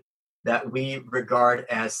country that we regard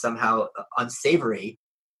as somehow unsavory,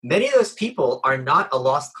 many of those people are not a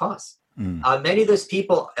lost cause. Many of those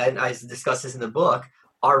people, and I discuss this in the book,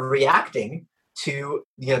 are reacting to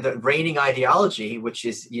the reigning ideology, which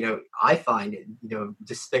is I find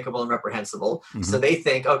despicable and reprehensible. So they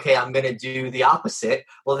think, okay, I'm going to do the opposite.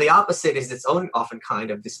 Well, the opposite is its own often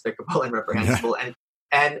kind of despicable and reprehensible.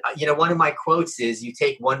 And one of my quotes is, you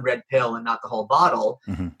take one red pill and not the whole bottle.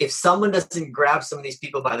 If someone doesn't grab some of these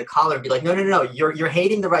people by the collar and be like, no, you're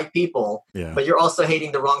hating the right people, but you're also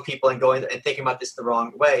hating the wrong people and going and thinking about this the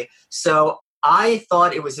wrong way. So I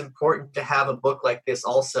thought it was important to have a book like this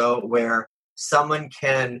also, where someone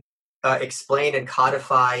can explain and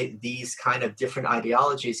codify these kind of different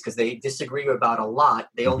ideologies, because they disagree about a lot.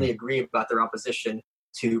 They only agree about their opposition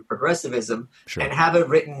to progressivism, and have it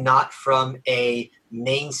written not from a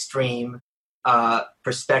mainstream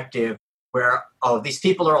perspective where, these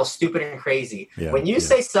people are all stupid and crazy. When you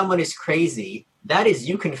say someone is crazy, that is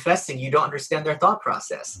you confessing you don't understand their thought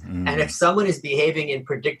process. And if someone is behaving in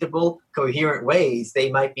predictable, coherent ways,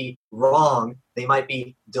 they might be wrong, they might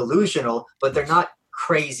be delusional, but they're not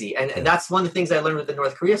crazy. And that's one of the things I learned with the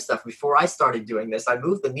North Korea stuff. Before I started doing this, I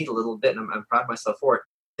moved the needle a little bit, and I'm proud of myself for it.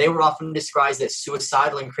 They were often described as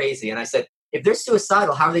suicidal and crazy. And I said, if they're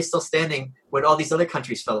suicidal, how are they still standing when all these other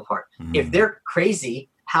countries fell apart? If they're crazy,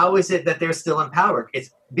 how is it that they're still in power? It's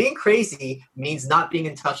being crazy means not being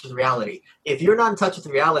in touch with reality. If you're not in touch with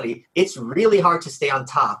reality, it's really hard to stay on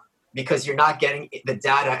top, because you're not getting the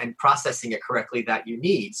data and processing it correctly that you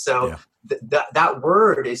need. So that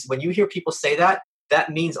word is, when you hear people say that, that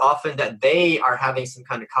means often that they are having some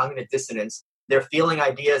kind of cognitive dissonance. They're feeling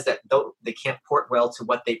ideas that they can't port well to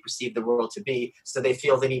what they perceive the world to be, so they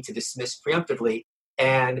feel they need to dismiss preemptively.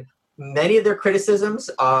 And many of their criticisms,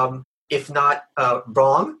 if not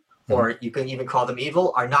wrong, or you can even call them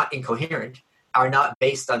evil, are not incoherent, are not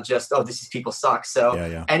based on just, this is people suck. So,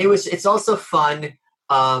 and it's also fun,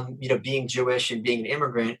 being Jewish and being an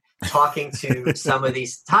immigrant, talking to some of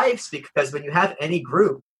these types, because when you have any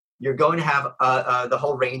group, you're going to have the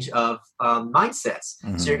whole range of mindsets.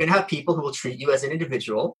 So you're going to have people who will treat you as an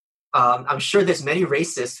individual. I'm sure there's many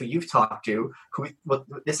racists who you've talked to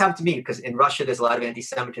this happened to me, because in Russia, there's a lot of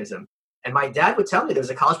anti-Semitism. And my dad would tell me there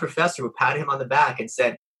was a college professor who patted him on the back and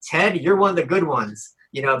said, Ted, you're one of the good ones,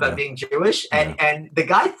 about being Jewish. And the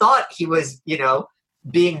guy thought he was,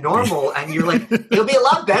 being normal. And you're like, it'll be a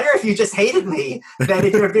lot better if you just hated me than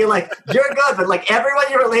if you're being like, you're good, but like everyone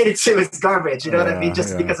you're related to is garbage. You know what I mean?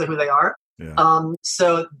 Just because of who they are.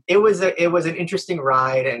 So it was an interesting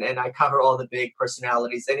ride, and I cover all the big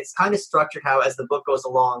personalities, and it's kind of structured how, as the book goes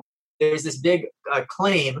along, there's this big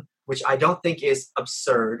claim, which I don't think is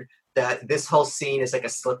absurd, that this whole scene is like a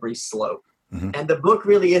slippery slope. And the book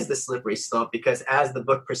really is the slippery slope, because as the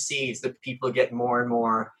book proceeds, the people get more and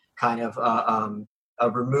more kind of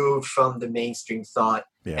removed from the mainstream thought.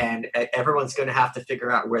 And everyone's going to have to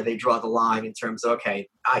figure out where they draw the line in terms of, okay,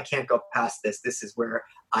 I can't go past this. This is where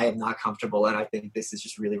I am not comfortable, and I think this is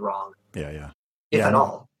just really wrong. If at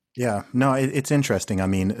all. No, it's interesting. I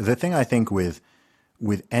mean, the thing I think with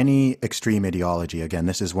any extreme ideology, again,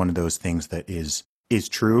 this is one of those things that is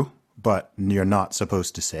true, but you're not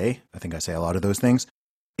supposed to say. I think I say a lot of those things,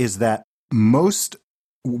 is that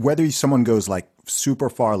whether someone goes like super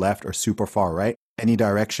far left or super far right, any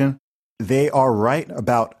direction, they are right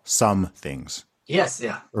about some things. Yes,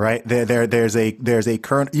 Right? There's a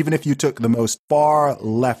current, even if you took the most far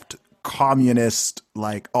left communist,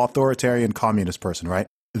 like authoritarian communist person, right?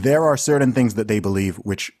 There are certain things that they believe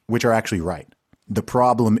which are actually right. The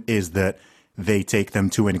problem is that they take them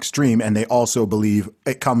to an extreme, and they also believe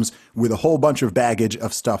it comes with a whole bunch of baggage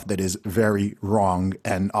of stuff that is very wrong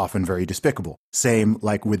and often very despicable. Same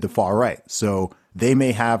like with the far right. So they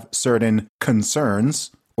may have certain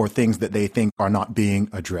concerns or things that they think are not being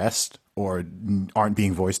addressed or aren't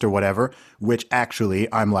being voiced or whatever, which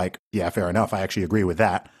actually I'm like, yeah, fair enough. I actually agree with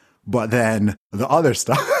that. But then the other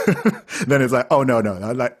stuff, then it's like, oh, no,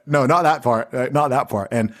 not that part, not that part.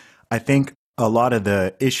 And I think a lot of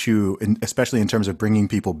the issue, especially in terms of bringing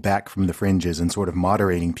people back from the fringes and sort of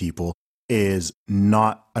moderating people, is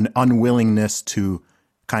not an unwillingness to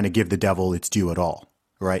kind of give the devil its due at all,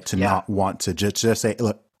 right? To not want to just say,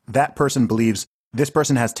 look, that person believes, this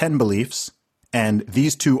person has 10 beliefs, and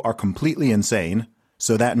these 2 are completely insane.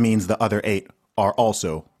 So that means the other 8 are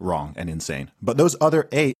also wrong and insane. But those other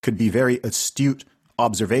 8 could be very astute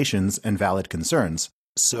observations and valid concerns.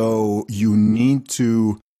 So you need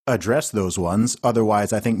to address those ones.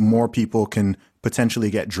 Otherwise, I think more people can potentially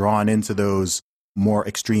get drawn into those more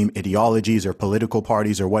extreme ideologies or political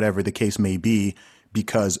parties or whatever the case may be,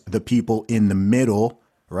 because the people in the middle,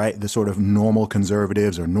 right, the sort of normal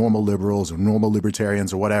conservatives or normal liberals or normal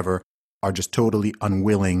libertarians or whatever, are just totally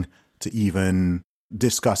unwilling to even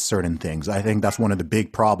discuss certain things. I think that's one of the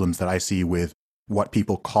big problems that I see with what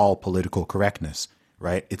people call political correctness,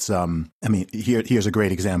 right? It's, here's a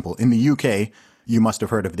great example. In the UK, you must have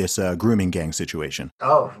heard of this grooming gang situation.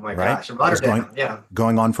 Oh my right? gosh, Rotterdam,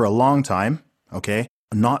 going on for a long time, okay?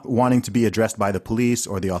 Not wanting to be addressed by the police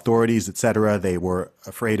or the authorities, etc. They were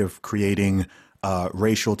afraid of creating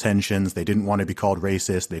racial tensions. They didn't want to be called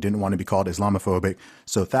racist. They didn't want to be called Islamophobic.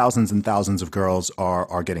 So thousands and thousands of girls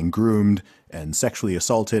are getting groomed and sexually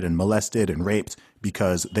assaulted and molested and raped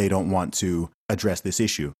because they don't want to address this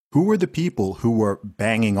issue. Who were the people who were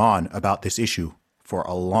banging on about this issue for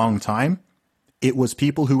a long time? It was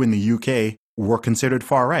people who in the UK were considered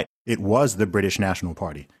far right. It was the British National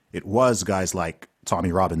Party. It was guys like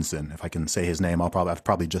Tommy Robinson. If I can say his name, I've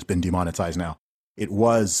probably just been demonetized now. It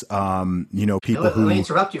was, people who... Let me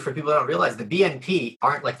interrupt you for people who don't realize the BNP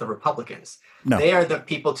aren't like the Republicans. No. They are the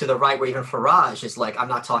people to the right where even Farage is like, I'm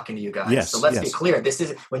not talking to you guys. Yes, so let's be clear. This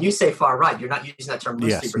is, when you say far right, you're not using that term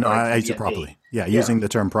loosely. Yes, no, I used it properly. Yeah, using the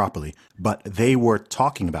term properly. But they were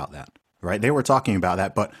talking about that, right? They were talking about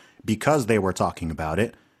that, but because they were talking about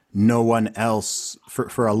it, no one else,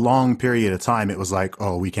 for a long period of time, it was like,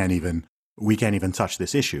 oh, we can't even touch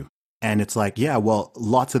this issue. And it's like, yeah, well,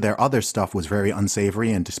 lots of their other stuff was very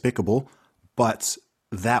unsavory and despicable, but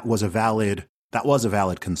that was a valid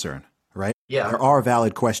concern, right? Yeah. There are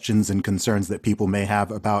valid questions and concerns that people may have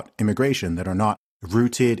about immigration that are not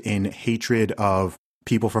rooted in hatred of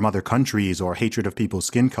people from other countries or hatred of people's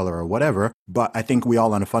skin color or whatever. But I think we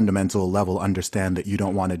all on a fundamental level understand that you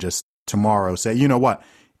don't want to just tomorrow say, you know what,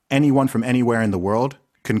 anyone from anywhere in the world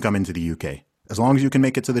can come into the UK. As long as you can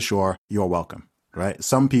make it to the shore, you're welcome. Right?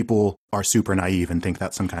 Some people are super naive and think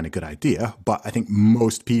that's some kind of good idea, but I think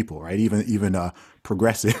most people, right, even a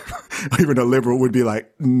progressive, even a liberal would be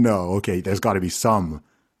like, no, okay, there's got to be some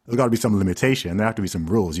limitation. There have to be some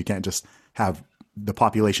rules. You can't just have the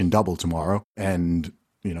population double tomorrow, and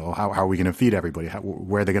how are we going to feed everybody?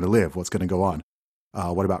 Where are they going to live? What's going to go on?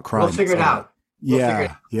 What about crime? We'll figure it out. Yeah.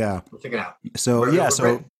 We'll figure it out. So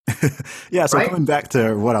so right? Coming back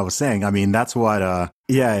to what I was saying, I mean, that's what,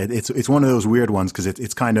 it's one of those weird ones because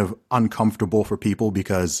it's kind of uncomfortable for people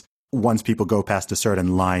because once people go past a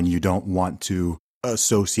certain line, you don't want to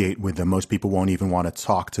associate with them. Most people won't even want to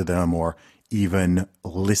talk to them or even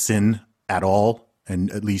listen at all.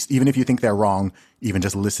 And at least, even if you think they're wrong, even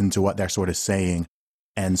just listen to what they're sort of saying.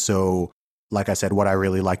 And so, like I said, what I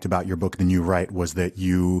really liked about your book, The New Right, was that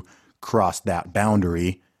you crossed that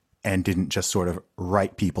boundary and didn't just sort of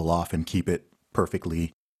write people off and keep it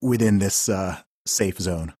perfectly within this safe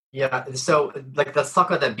zone. Yeah. So let's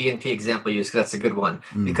talk about that BNP example you used, because that's a good one.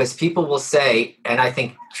 Because people will say, and I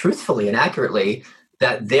think truthfully and accurately,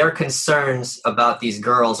 that their concerns about these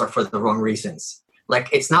girls are for the wrong reasons. Like,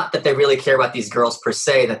 it's not that they really care about these girls per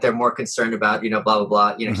se, that they're more concerned about, blah, blah,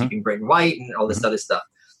 blah, keeping Britain white and all this other stuff.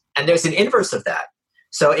 And there's an inverse of that.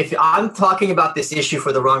 So if I'm talking about this issue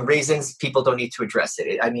for the wrong reasons, people don't need to address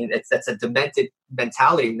it. I mean, that's a demented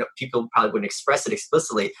mentality. People probably wouldn't express it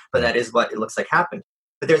explicitly, but that is what it looks like happened.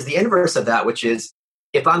 But there's the inverse of that, which is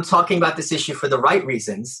if I'm talking about this issue for the right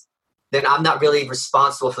reasons, then I'm not really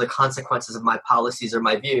responsible for the consequences of my policies or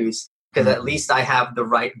my views, because at least I have the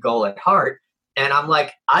right goal at heart. And I'm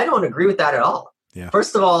like, I don't agree with that at all. Yeah.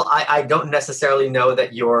 First of all, I don't necessarily know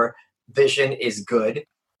that your vision is good.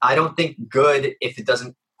 I don't think good, if it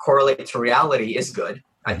doesn't correlate to reality, is good.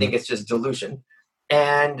 I think it's just delusion.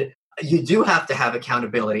 And you do have to have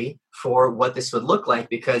accountability for what this would look like,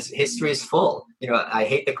 because history is full. I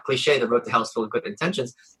hate the cliche, the road to hell is full of good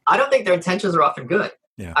intentions. I don't think their intentions are often good.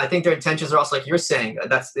 Yeah. I think their intentions are also, like you're saying,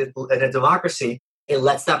 that's in a democracy, it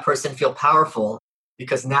lets that person feel powerful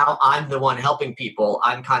because now I'm the one helping people.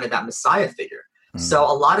 I'm kind of that messiah figure. So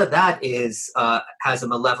a lot of that is has a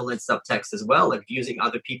malevolent subtext as well, like using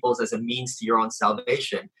other people's as a means to your own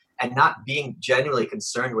salvation and not being genuinely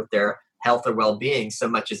concerned with their health or well-being so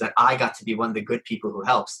much as that I got to be one of the good people who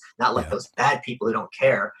helps, not like those bad people who don't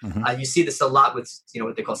care. You see this a lot with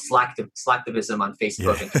what they call slacktivism on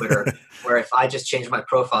Facebook and Twitter, where if I just change my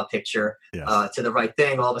profile picture to the right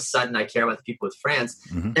thing, all of a sudden I care about the people with France.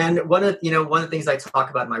 And one of the things I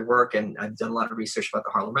talk about in my work, and I've done a lot of research about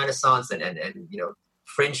the Harlem Renaissance and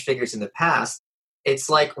fringe figures in the past. It's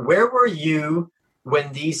like, where were you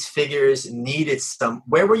when these figures needed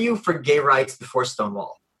where were you for gay rights before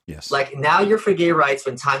Stonewall? Yes. Like now you're for gay rights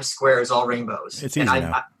when Times Square is all rainbows. It's easy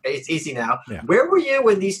now. It's easy now. Yeah. Where were you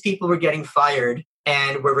when these people were getting fired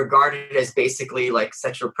and were regarded as basically like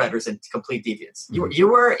sexual predators and complete deviants? Mm-hmm. You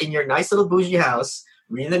were in your nice little bougie house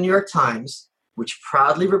reading the New York Times, which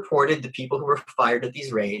proudly reported the people who were fired at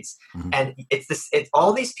these raids. Mm-hmm. And it's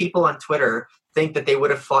all these people on Twitter think that they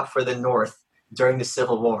would have fought for the North during the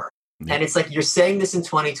Civil War. Yeah. And it's like, you're saying this in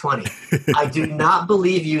 2020. I do not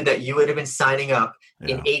believe you that you would have been signing up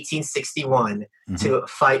in 1861 to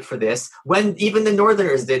fight for this, when even the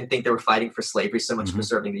Northerners didn't think they were fighting for slavery so much,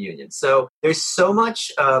 preserving the Union. So there's so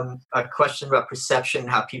much a question about perception,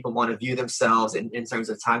 how people want to view themselves in terms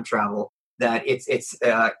of time travel, that it's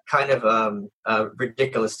kind of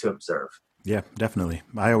ridiculous to observe. Yeah, definitely.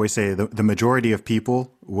 I always say the majority of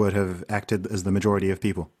people would have acted as the majority of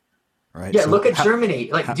people. Right. Yeah, so look at Germany.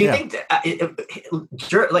 Like, do you think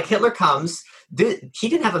like Hitler comes? He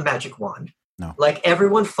didn't have a magic wand. No. Like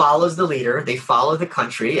everyone follows the leader, they follow the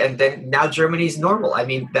country, and then now Germany's normal. I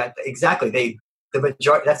mean, that exactly. The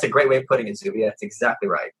majority. That's a great way of putting it, Zuby. That's exactly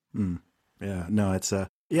right. Yeah. No,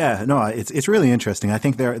 it's really interesting. I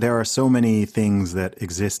think there are so many things that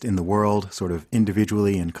exist in the world, sort of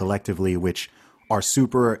individually and collectively, which are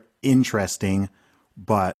super interesting,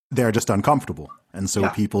 but they're just uncomfortable. And so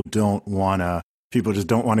people just don't want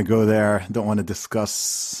to go there, don't want to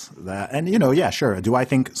discuss that. And, sure. Do I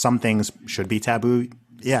think some things should be taboo?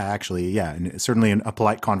 Yeah, actually, yeah. And certainly in a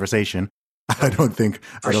polite conversation, I don't think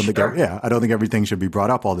everything should be brought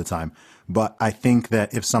up all the time. But I think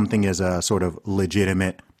that if something is a sort of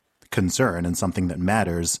legitimate concern and something that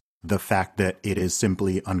matters, the fact that it is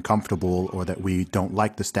simply uncomfortable, or that we don't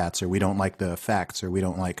like the stats, or we don't like the facts, or we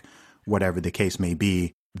don't like whatever the case may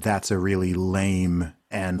be, that's a really lame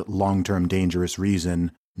and long-term dangerous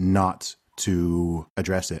reason not to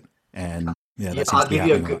address it. And I'll give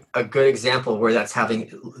you a good example where that's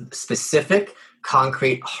having specific,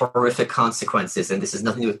 concrete, horrific consequences. And this has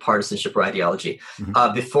nothing to do with partisanship or ideology.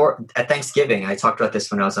 Before, at Thanksgiving, I talked about this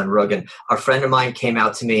when I was on Rogan, a friend of mine came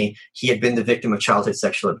out to me. He had been the victim of childhood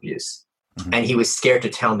sexual abuse, and he was scared to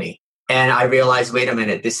tell me. And I realized, wait a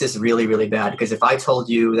minute, this is really, really bad. Because if I told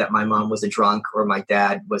you that my mom was a drunk or my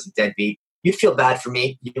dad was a deadbeat, you'd feel bad for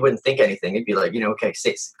me. You wouldn't think anything. It'd be like, okay,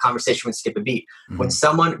 conversation would skip a beat. When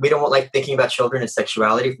we don't like thinking about children and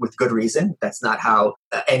sexuality with good reason. That's not how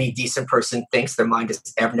any decent person thinks. Their mind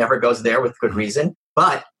never goes there with good reason.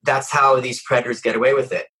 But that's how these predators get away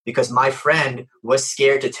with it. Because my friend was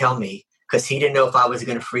scared to tell me because he didn't know if I was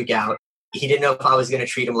going to freak out. He didn't know if I was going to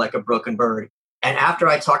treat him like a broken bird. And after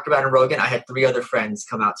I talked about it in Rogan, I had 3 other friends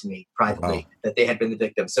come out to me privately that they had been the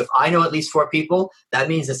victim. So if I know at least 4 people, that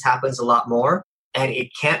means this happens a lot more. And it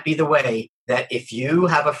can't be the way that if you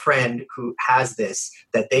have a friend who has this,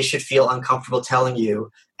 that they should feel uncomfortable telling you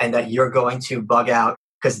and that you're going to bug out,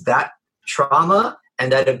 because that trauma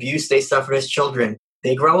and that abuse they suffered as children,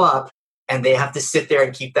 they grow up and they have to sit there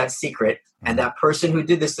and keep that secret. And that person who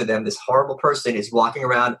did this to them, this horrible person, is walking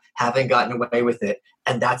around having gotten away with it.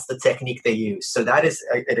 And that's the technique they use. So that is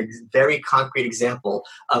a very concrete example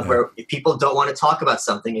of where people don't want to talk about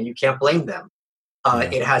something and you can't blame them.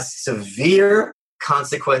 It has severe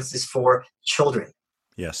consequences for children.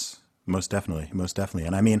 Yes, most definitely. Most definitely.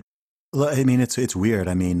 And I mean, it's weird.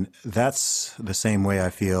 I mean, that's the same way I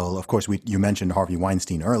feel. Of course, you mentioned Harvey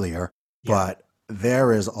Weinstein earlier, but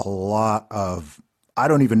there is a lot of, I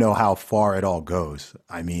don't even know how far it all goes.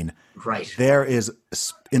 I mean, there is,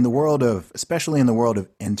 in the world of, especially in the world of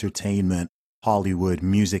entertainment, Hollywood,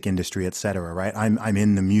 music industry, etc. Right? I'm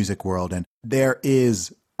in the music world, and there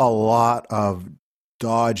is a lot of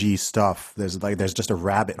dodgy stuff. There's just a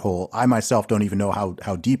rabbit hole. I myself don't even know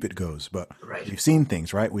how deep it goes, but we've seen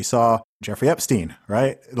things, right? We saw Jeffrey Epstein,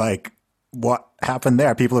 right? Like, what happened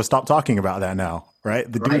there? People have stopped talking about that now,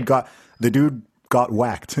 right? The dude got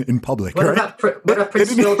whacked in public. What about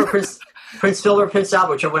Prince Philip or Prince Albert,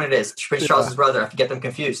 whichever one it is, Prince Charles's brother? I have to get them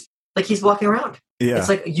confused. Like, he's walking around. Yeah, it's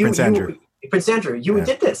like Prince Andrew, you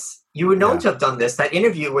did this. You were known to have done this. That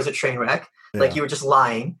interview was a train wreck. Like, you were just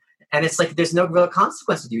lying. And it's like, there's no real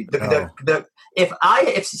consequence to you.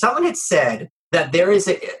 If someone had said that there is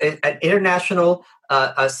an international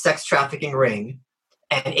sex trafficking ring,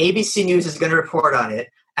 and ABC News is going to report on it,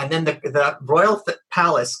 and then the Royal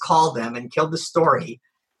Palace called them and killed the story,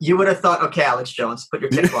 you would have thought, okay, Alex Jones, put your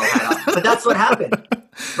tinfoil hat on. But that's what happened.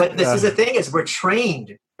 But this is the thing, is we're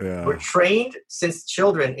trained. We're trained since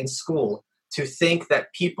children in school to think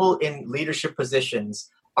that people in leadership positions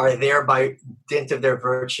are there by dint of their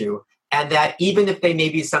virtue. And that even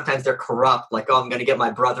if sometimes they're corrupt, like, I'm going to get my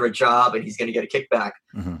brother a job and he's going to get a kickback,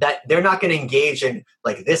 that they're not going to engage in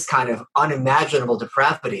like this kind of unimaginable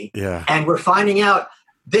depravity. And we're finding out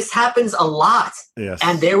This happens a lot. Yes.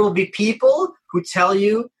 And there will be people who tell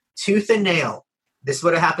you tooth and nail, this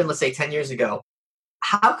would have happened, let's say 10 years ago.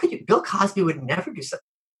 How could you, Bill Cosby would never do something.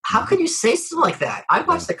 How could you say something like that? I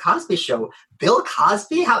watched the Cosby Show. Bill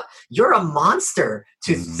Cosby, you're a monster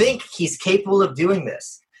to think he's capable of doing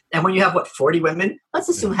this. And when you have, 40 women, let's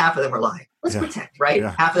assume half of them are lying. Let's pretend, right?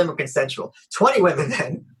 Yeah. Half of them are consensual. 20 women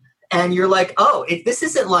then. And you're like, oh, this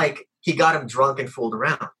isn't like he got him drunk and fooled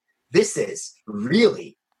around. This is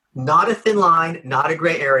really not a thin line, not a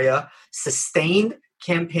gray area, sustained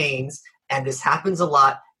campaigns. And this happens a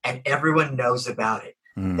lot and everyone knows about it.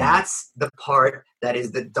 That's the part that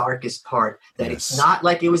is the darkest part. That it's not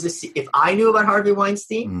like it was if I knew about Harvey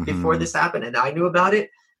Weinstein before this happened and I knew about it,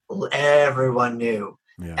 everyone knew.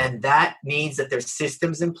 Yeah. And that means that there's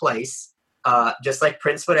systems in place, just like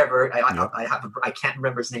Prince, whatever. I can't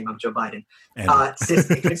remember his name. I'm Joe Biden.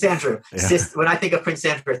 Prince Andrew. When I think of Prince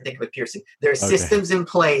Andrew, I think of a piercing. There are systems in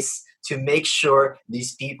place to make sure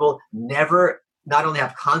these people never not only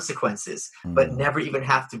have consequences, but never even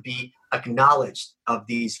have to be acknowledged of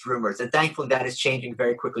these rumors. And thankfully that is changing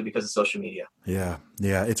very quickly because of social media. Yeah.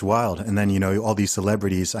 Yeah. It's wild. And then, all these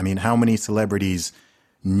celebrities, I mean, how many celebrities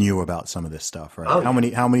knew about some of this stuff, right? Oh.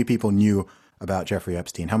 How many people knew about Jeffrey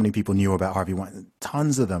Epstein? How many people knew about Harvey Weinstein?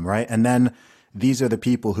 Tons of them, right? And then these are the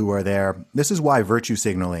people who are there. This is why virtue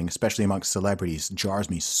signaling, especially amongst celebrities, jars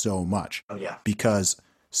me so much. Oh yeah. Because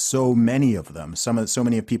so many of them, so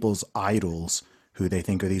many of people's idols who they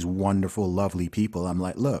think are these wonderful, lovely people. I'm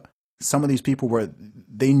like, look, some of these people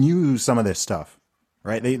they knew some of this stuff,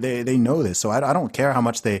 right? They know this. So I don't care how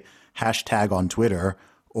much they hashtag on Twitter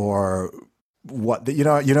or what,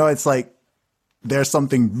 it's like, there's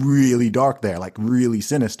something really dark there, like really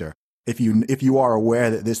sinister. If you are aware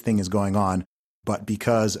that this thing is going on, but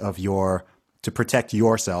because of to protect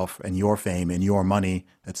yourself and your fame and your money,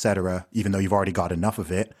 etc., even though you've already got enough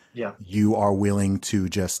of it, you are willing to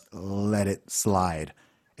just let it slide.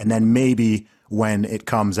 And then maybe when it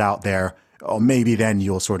comes out there, or maybe then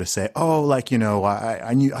you'll sort of say, oh, like,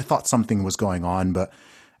 I thought something was going on,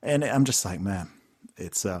 and I'm just like, man,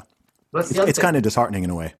 it's kind of disheartening in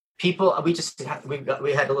a way. People, we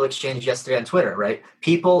had a little exchange yesterday on Twitter, right?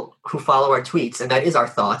 People who follow our tweets, and that is our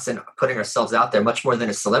thoughts and putting ourselves out there much more than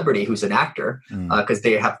a celebrity who's an actor, because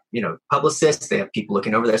they have, publicists, they have people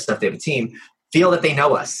looking over their stuff, they have a team, feel that they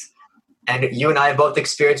know us. And you and I have both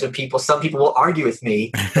experienced with people. Some people will argue with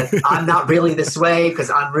me that I'm not really this way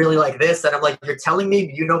because I'm really like this. And I'm like, you're telling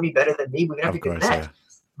me you know me better than me. We never get met. Yeah.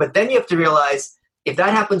 But then you have to realize, if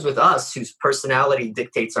that happens with us, whose personality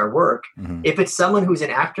dictates our work, if it's someone who's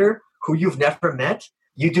an actor who you've never met,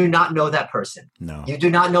 you do not know that person. No. You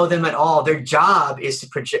do not know them at all. Their job is to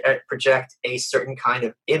project a certain kind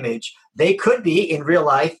of image. They could be, in real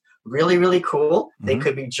life, really, really cool. They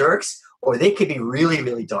could be jerks, or they could be really,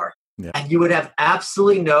 really dark. Yeah. And you would have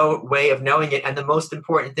absolutely no way of knowing it. And the most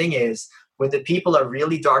important thing is, when the people are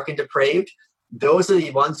really dark and depraved, those are the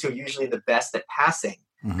ones who are usually the best at passing.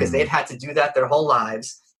 Because they've had to do that their whole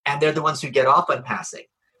lives, and they're the ones who get off on passing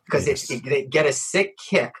because they get a sick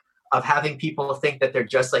kick of having people think that they're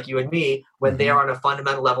just like you and me when they are on a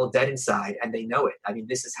fundamental level dead inside, and they know it. I mean,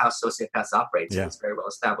 this is how sociopaths operate. So it's very well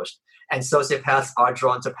established. And sociopaths are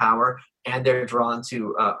drawn to power, and they're drawn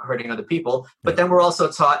to hurting other people. But then we're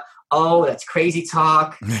also taught, oh, that's crazy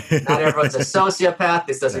talk. Not everyone's a sociopath.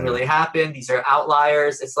 This doesn't really happen. These are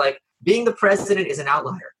outliers. It's like being the president is an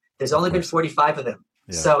outlier. There's only been 45 of them.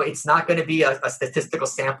 Yeah. So it's not going to be a statistical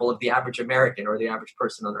sample of the average American or the average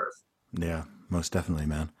person on Earth. Yeah, most definitely,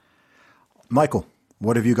 man. Michael,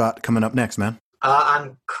 what have you got coming up next, man?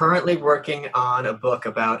 I'm currently working on a book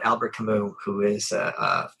about Albert Camus, who is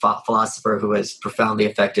a philosopher who has profoundly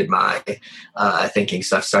affected my thinking.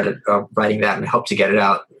 So I've started writing that and hope to get it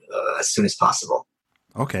out as soon as possible.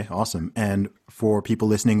 Okay, awesome. And for people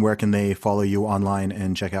listening, where can they follow you online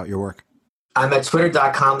and check out your work? I'm at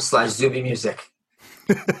twitter.com/ZubyMusic.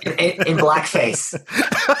 in blackface.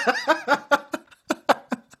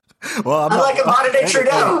 Well, I'm like a modern day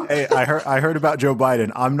Trudeau. Hey, I heard about Joe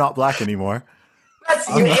Biden. I'm not black anymore.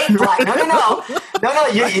 You ain't black. No.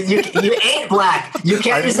 You ain't black. You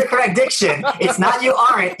can't use the correct diction. It's not you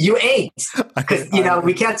aren't. You ain't. Because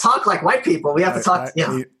we can't talk like white people. We have to talk. I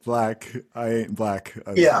ain't black. I ain't black.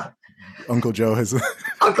 Uncle Joe has.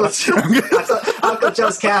 Uncle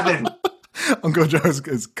Joe's cabin. Uncle Joe has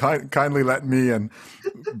kindly let me and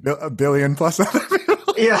a billion plus other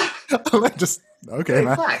people. Yeah. Just okay,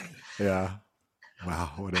 man. Black. Yeah.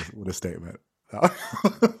 Wow. What a statement.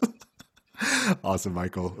 Awesome,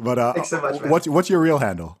 Michael. But thanks so much, man. What's your real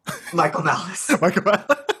handle? Michael Malice. Michael Malice.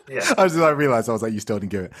 Yeah. I realized I was like, you still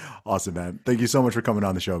didn't give it. Awesome, man. Thank you so much for coming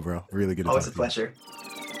on the show, bro. Really good to talk to you. Always a pleasure.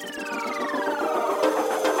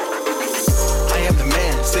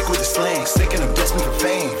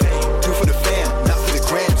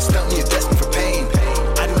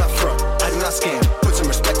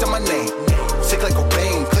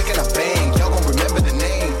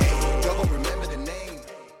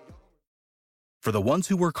 For the ones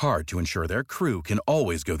who work hard to ensure their crew can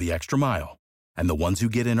always go the extra mile, and the ones who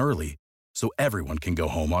get in early so everyone can go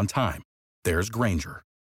home on time, there's Grainger,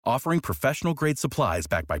 offering professional-grade supplies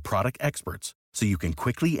backed by product experts so you can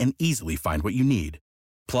quickly and easily find what you need.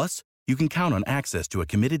 Plus, you can count on access to a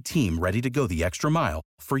committed team ready to go the extra mile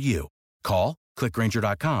for you. Call, click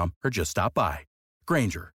Grainger.com, or just stop by.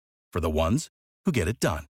 Grainger, for the ones who get it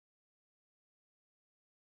done.